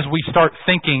don't, as we start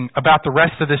thinking about the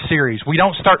rest of this series, we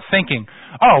don't start thinking,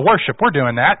 oh, worship, we're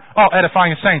doing that. Oh,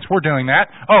 edifying the saints, we're doing that.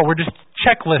 Oh, we're just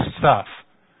checklist stuff.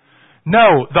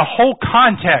 No, the whole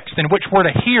context in which we're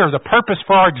to hear the purpose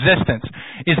for our existence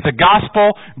is the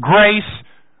gospel, grace,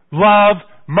 love,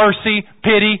 mercy,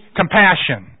 pity,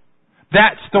 compassion.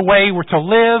 That's the way we're to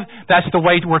live. That's the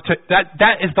way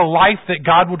that is the life that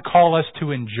God would call us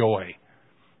to enjoy.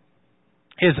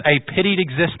 Is a pitied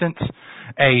existence,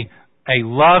 a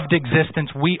loved existence.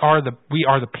 We are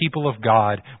the people of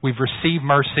God. We've received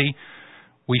mercy.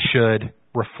 We should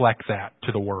reflect that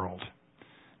to the world.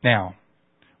 Now,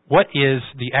 what is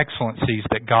the excellencies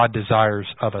that God desires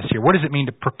of us here? What does it mean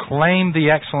to proclaim the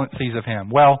excellencies of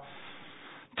Him? Well,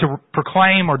 to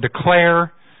proclaim or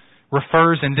declare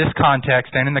refers in this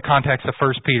context and in the context of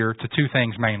 1 Peter to two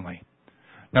things mainly.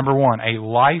 Number one, a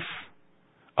life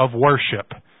of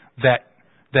worship that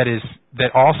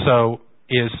also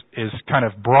is kind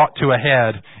of brought to a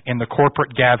head in the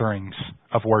corporate gatherings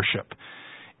of worship.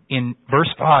 In verse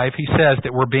 5, he says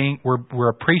that we're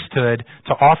a priesthood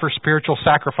to offer spiritual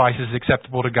sacrifices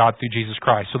acceptable to God through Jesus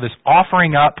Christ. So this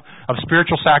offering up of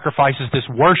spiritual sacrifices, this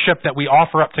worship that we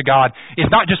offer up to God, is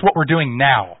not just what we're doing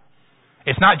now.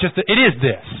 It is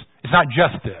this. It's not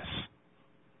just this.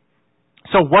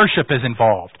 So worship is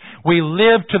involved. We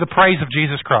live to the praise of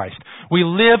Jesus Christ. We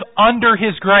live under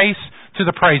His grace to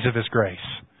the praise of His grace.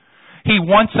 He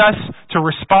wants us to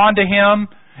respond to Him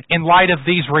in light of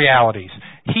these realities.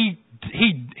 He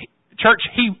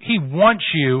wants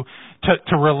you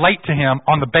to relate to Him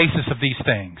on the basis of these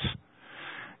things.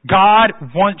 God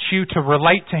wants you to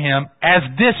relate to Him as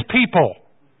this people.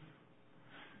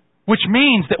 Which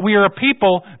means that we are a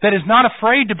people that is not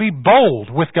afraid to be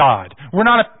bold with God.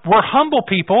 We're humble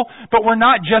people, but we're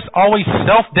not just always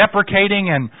self-deprecating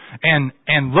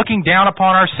and looking down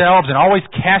upon ourselves and always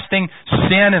casting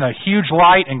sin in a huge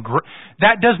light.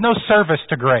 That does no service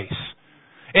to grace.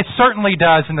 It certainly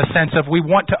does in the sense of we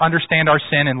want to understand our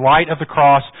sin in light of the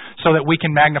cross so that we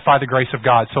can magnify the grace of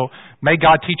God. So may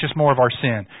God teach us more of our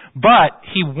sin. But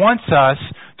He wants us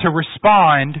to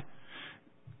respond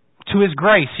to His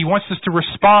grace. He wants us to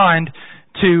respond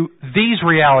to these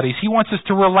realities. He wants us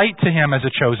to relate to Him as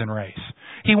a chosen race.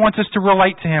 He wants us to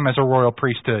relate to Him as a royal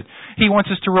priesthood. He wants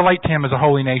us to relate to Him as a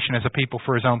holy nation, as a people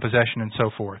for His own possession, and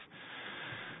so forth.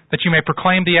 That you may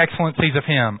proclaim the excellencies of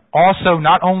Him. Also,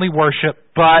 not only worship,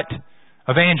 but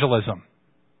evangelism.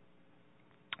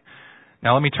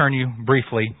 Now let me turn you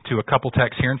briefly to a couple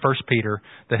texts here in 1 Peter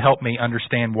that help me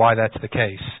understand why that's the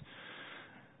case.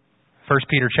 1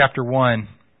 Peter chapter 1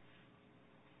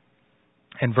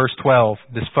 and verse 12,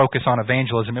 this focus on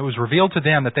evangelism. It was revealed to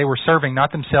them that they were serving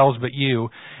not themselves but you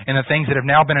in the things that have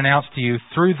now been announced to you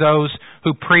through those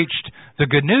who preached the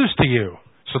good news to you.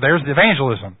 So there's the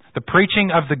evangelism, the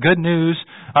preaching of the good news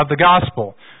of the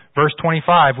gospel. Verse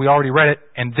 25, we already read it,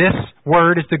 and this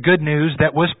word is the good news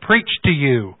that was preached to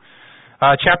you.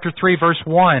 Chapter 3, verse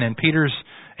 1, and Peter's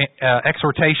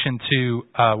exhortation to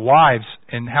wives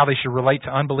and how they should relate to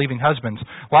unbelieving husbands.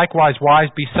 Likewise, wives,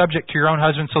 be subject to your own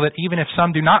husbands, so that even if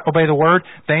some do not obey the word,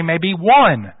 they may be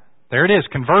won. There it is,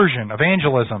 conversion,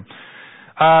 evangelism.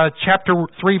 Chapter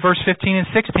 3, verse 15 and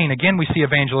 16, again we see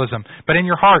evangelism. But in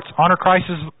your hearts, honor Christ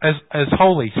as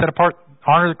holy, set apart.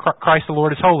 Honor Christ the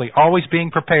Lord as holy, always being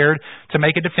prepared to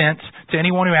make a defense to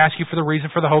anyone who asks you for the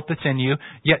reason for the hope that's in you,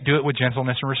 yet do it with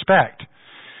gentleness and respect.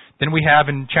 Then we have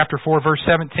in chapter 4, verse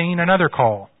 17, another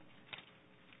call.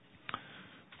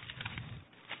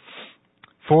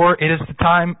 For it is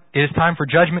time for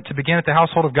judgment to begin at the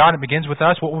household of God. It begins with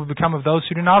us. What will become of those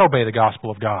who do not obey the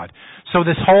gospel of God? So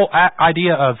this whole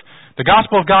idea of the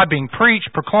gospel of God being preached,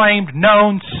 proclaimed,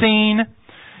 known, seen,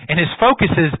 and his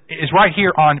focus is right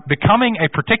here on becoming a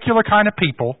particular kind of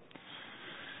people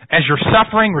as you're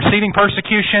suffering, receiving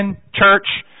persecution, church,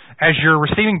 as you're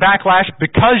receiving backlash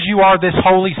because you are this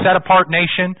holy, set-apart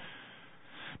nation,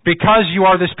 because you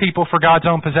are this people for God's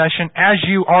own possession, as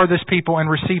you are this people and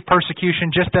receive persecution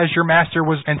just as your Master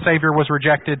and Savior was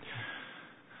rejected.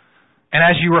 And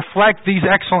as you reflect these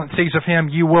excellencies of Him,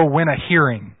 you will win a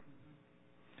hearing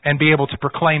and be able to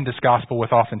proclaim this gospel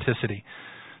with authenticity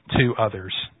to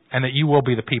others, and that you will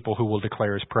be the people who will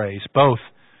declare His praise, both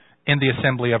in the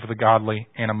assembly of the godly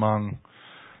and among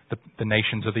the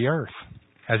nations of the earth.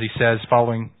 As he says,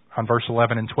 following on verse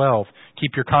 11 and 12,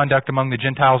 keep your conduct among the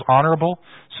Gentiles honorable,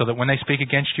 so that when they speak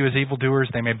against you as evildoers,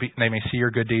 they may see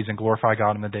your good deeds and glorify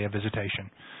God in the day of visitation.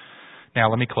 Now,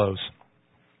 let me close.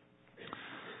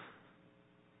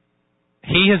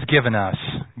 He has given us,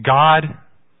 God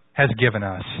has given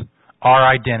us, our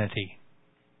identity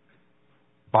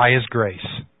by His grace,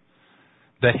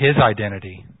 that His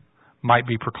identity might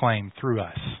be proclaimed through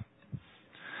us.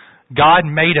 God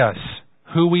made us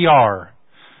who we are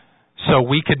so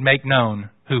we could make known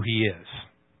who He is.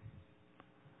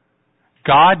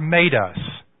 God made us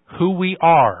who we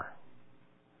are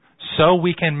so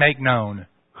we can make known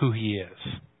who He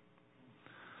is.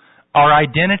 Our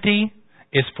identity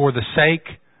is for the sake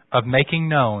of making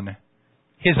known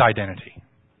His identity.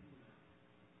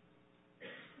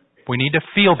 We need to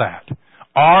feel that.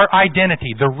 Our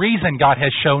identity, the reason God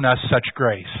has shown us such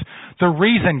grace, the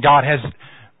reason God has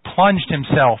plunged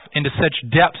Himself into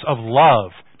such depths of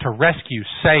love to rescue,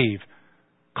 save,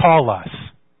 call us,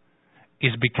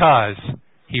 is because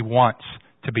He wants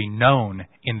to be known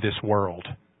in this world.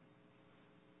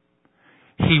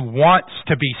 He wants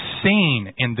to be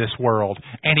seen in this world,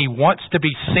 and He wants to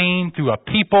be seen through a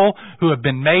people who have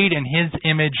been made in His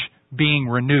image, being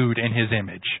renewed in His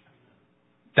image.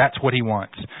 That's what He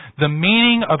wants. The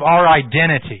meaning of our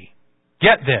identity,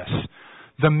 get this,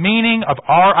 the meaning of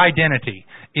our identity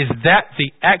is that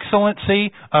the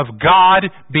excellency of God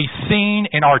be seen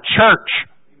in our church.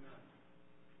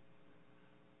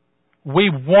 We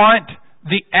want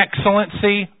the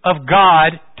excellency of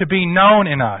God to be known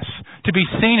in us, to be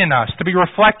seen in us, to be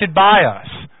reflected by us.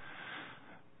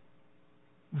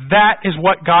 That is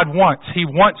what God wants. He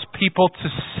wants people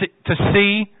to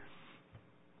see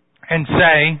and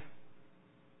say,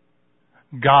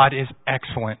 God is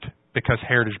excellent because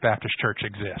Heritage Baptist Church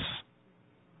exists.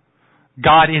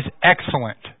 God is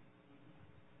excellent.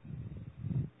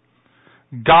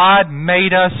 God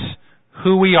made us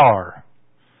who we are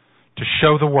to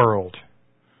show the world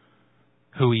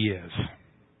who He is.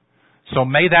 So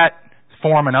may that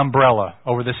form an umbrella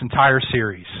over this entire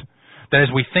series. That as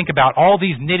we think about all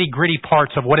these nitty-gritty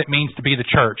parts of what it means to be the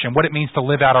church and what it means to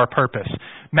live out our purpose,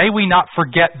 may we not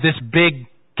forget this big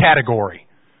category.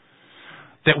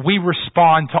 That we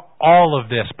respond to all of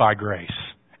this by grace.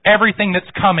 Everything that's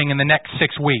coming in the next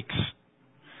 6 weeks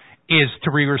is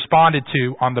to be responded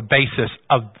to on the basis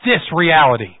of this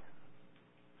reality.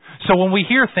 So when we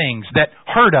hear things that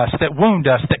hurt us, that wound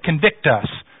us, that convict us,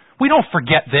 we don't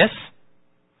forget this.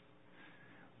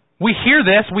 We hear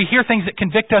this. We hear things that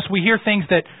convict us. We hear things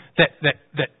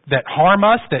that harm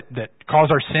us, that cause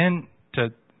our sin to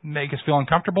make us feel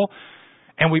uncomfortable.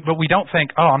 But we don't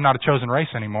think, oh, I'm not a chosen race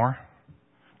anymore.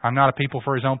 I'm not a people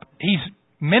for His own. He's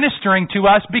ministering to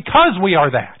us because we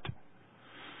are that.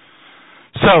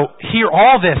 So hear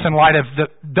all this in light of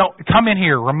don't come in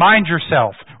here, remind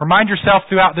yourself, Remind yourself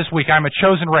throughout this week, I'm a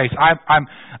chosen race.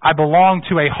 I belong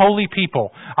to a holy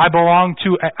people. I belong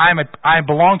to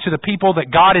the people that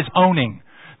God is owning,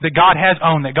 that God has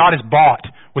owned, that God has bought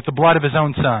with the blood of His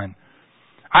own Son.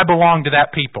 I belong to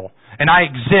that people. And I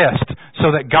exist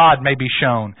so that God may be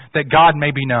shown, that God may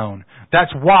be known.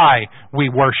 That's why we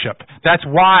worship. That's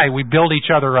why we build each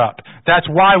other up. That's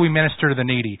why we minister to the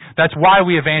needy. That's why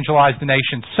we evangelize the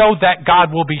nations, so that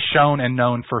God will be shown and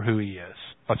known for who He is.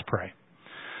 Let's pray.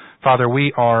 Father,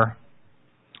 we are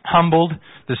humbled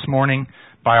this morning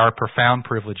by our profound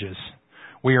privileges.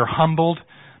 We are humbled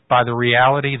by the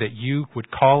reality that You would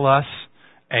call us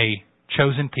a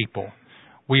chosen people.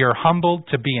 We are humbled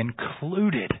to be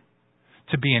included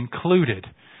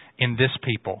in this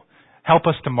people. Help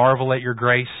us to marvel at Your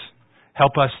grace.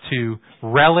 Help us to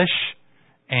relish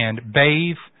and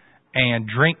bathe and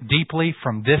drink deeply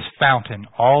from this fountain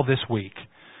all this week.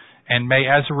 And may,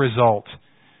 as a result,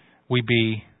 we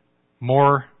be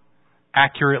more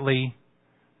accurately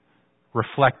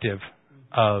reflective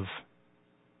of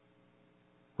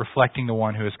reflecting the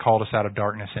One who has called us out of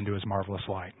darkness into His marvelous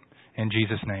light. In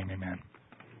Jesus' name, amen.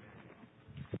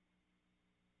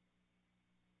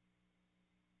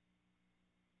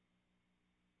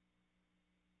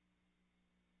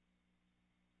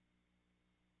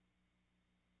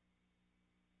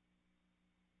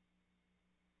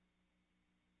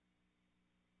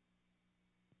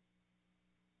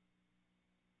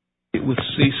 With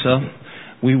CISA,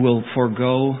 we will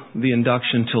forego the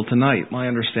induction till tonight. My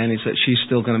understanding is that she's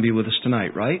still going to be with us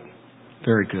tonight, right?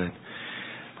 Very good.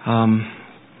 I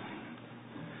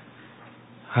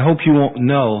hope you won't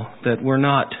know that we're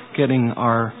not getting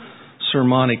our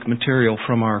sermonic material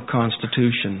from our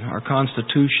Constitution. Our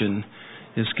Constitution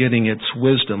is getting its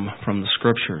wisdom from the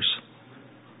Scriptures.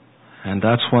 And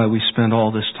that's why we spend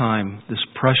all this time, this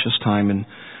precious time in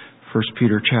 1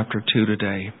 Peter chapter 2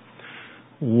 today.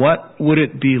 What would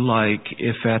it be like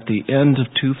if at the end of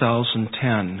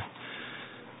 2010,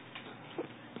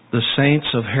 the saints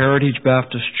of Heritage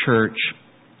Baptist Church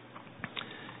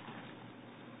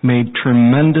made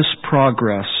tremendous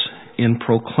progress in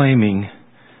proclaiming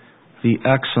the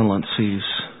excellencies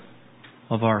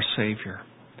of our Savior?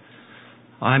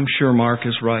 I'm sure Mark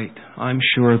is right. I'm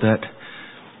sure that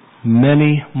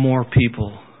many more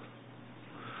people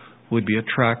would be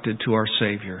attracted to our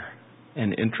Savior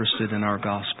and interested in our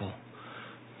gospel.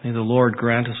 May the Lord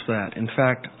grant us that. In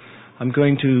fact, I'm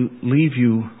going to leave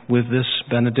you with this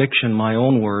benediction, my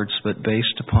own words, but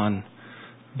based upon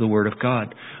the Word of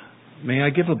God. May I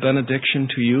give a benediction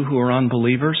to you who are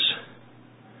unbelievers?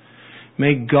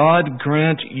 May God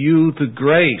grant you the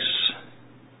grace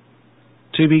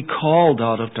to be called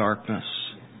out of darkness.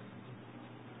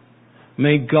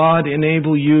 May God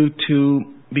enable you to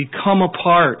become a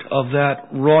part of that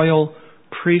royal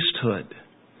priesthood,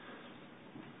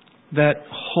 that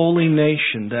holy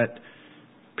nation, that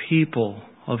people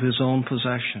of His own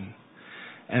possession.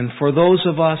 And for those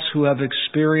of us who have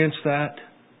experienced that,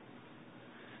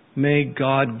 may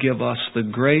God give us the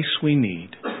grace we need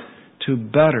to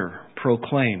better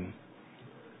proclaim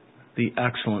the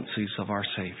excellencies of our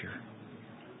Savior.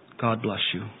 God bless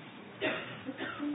you.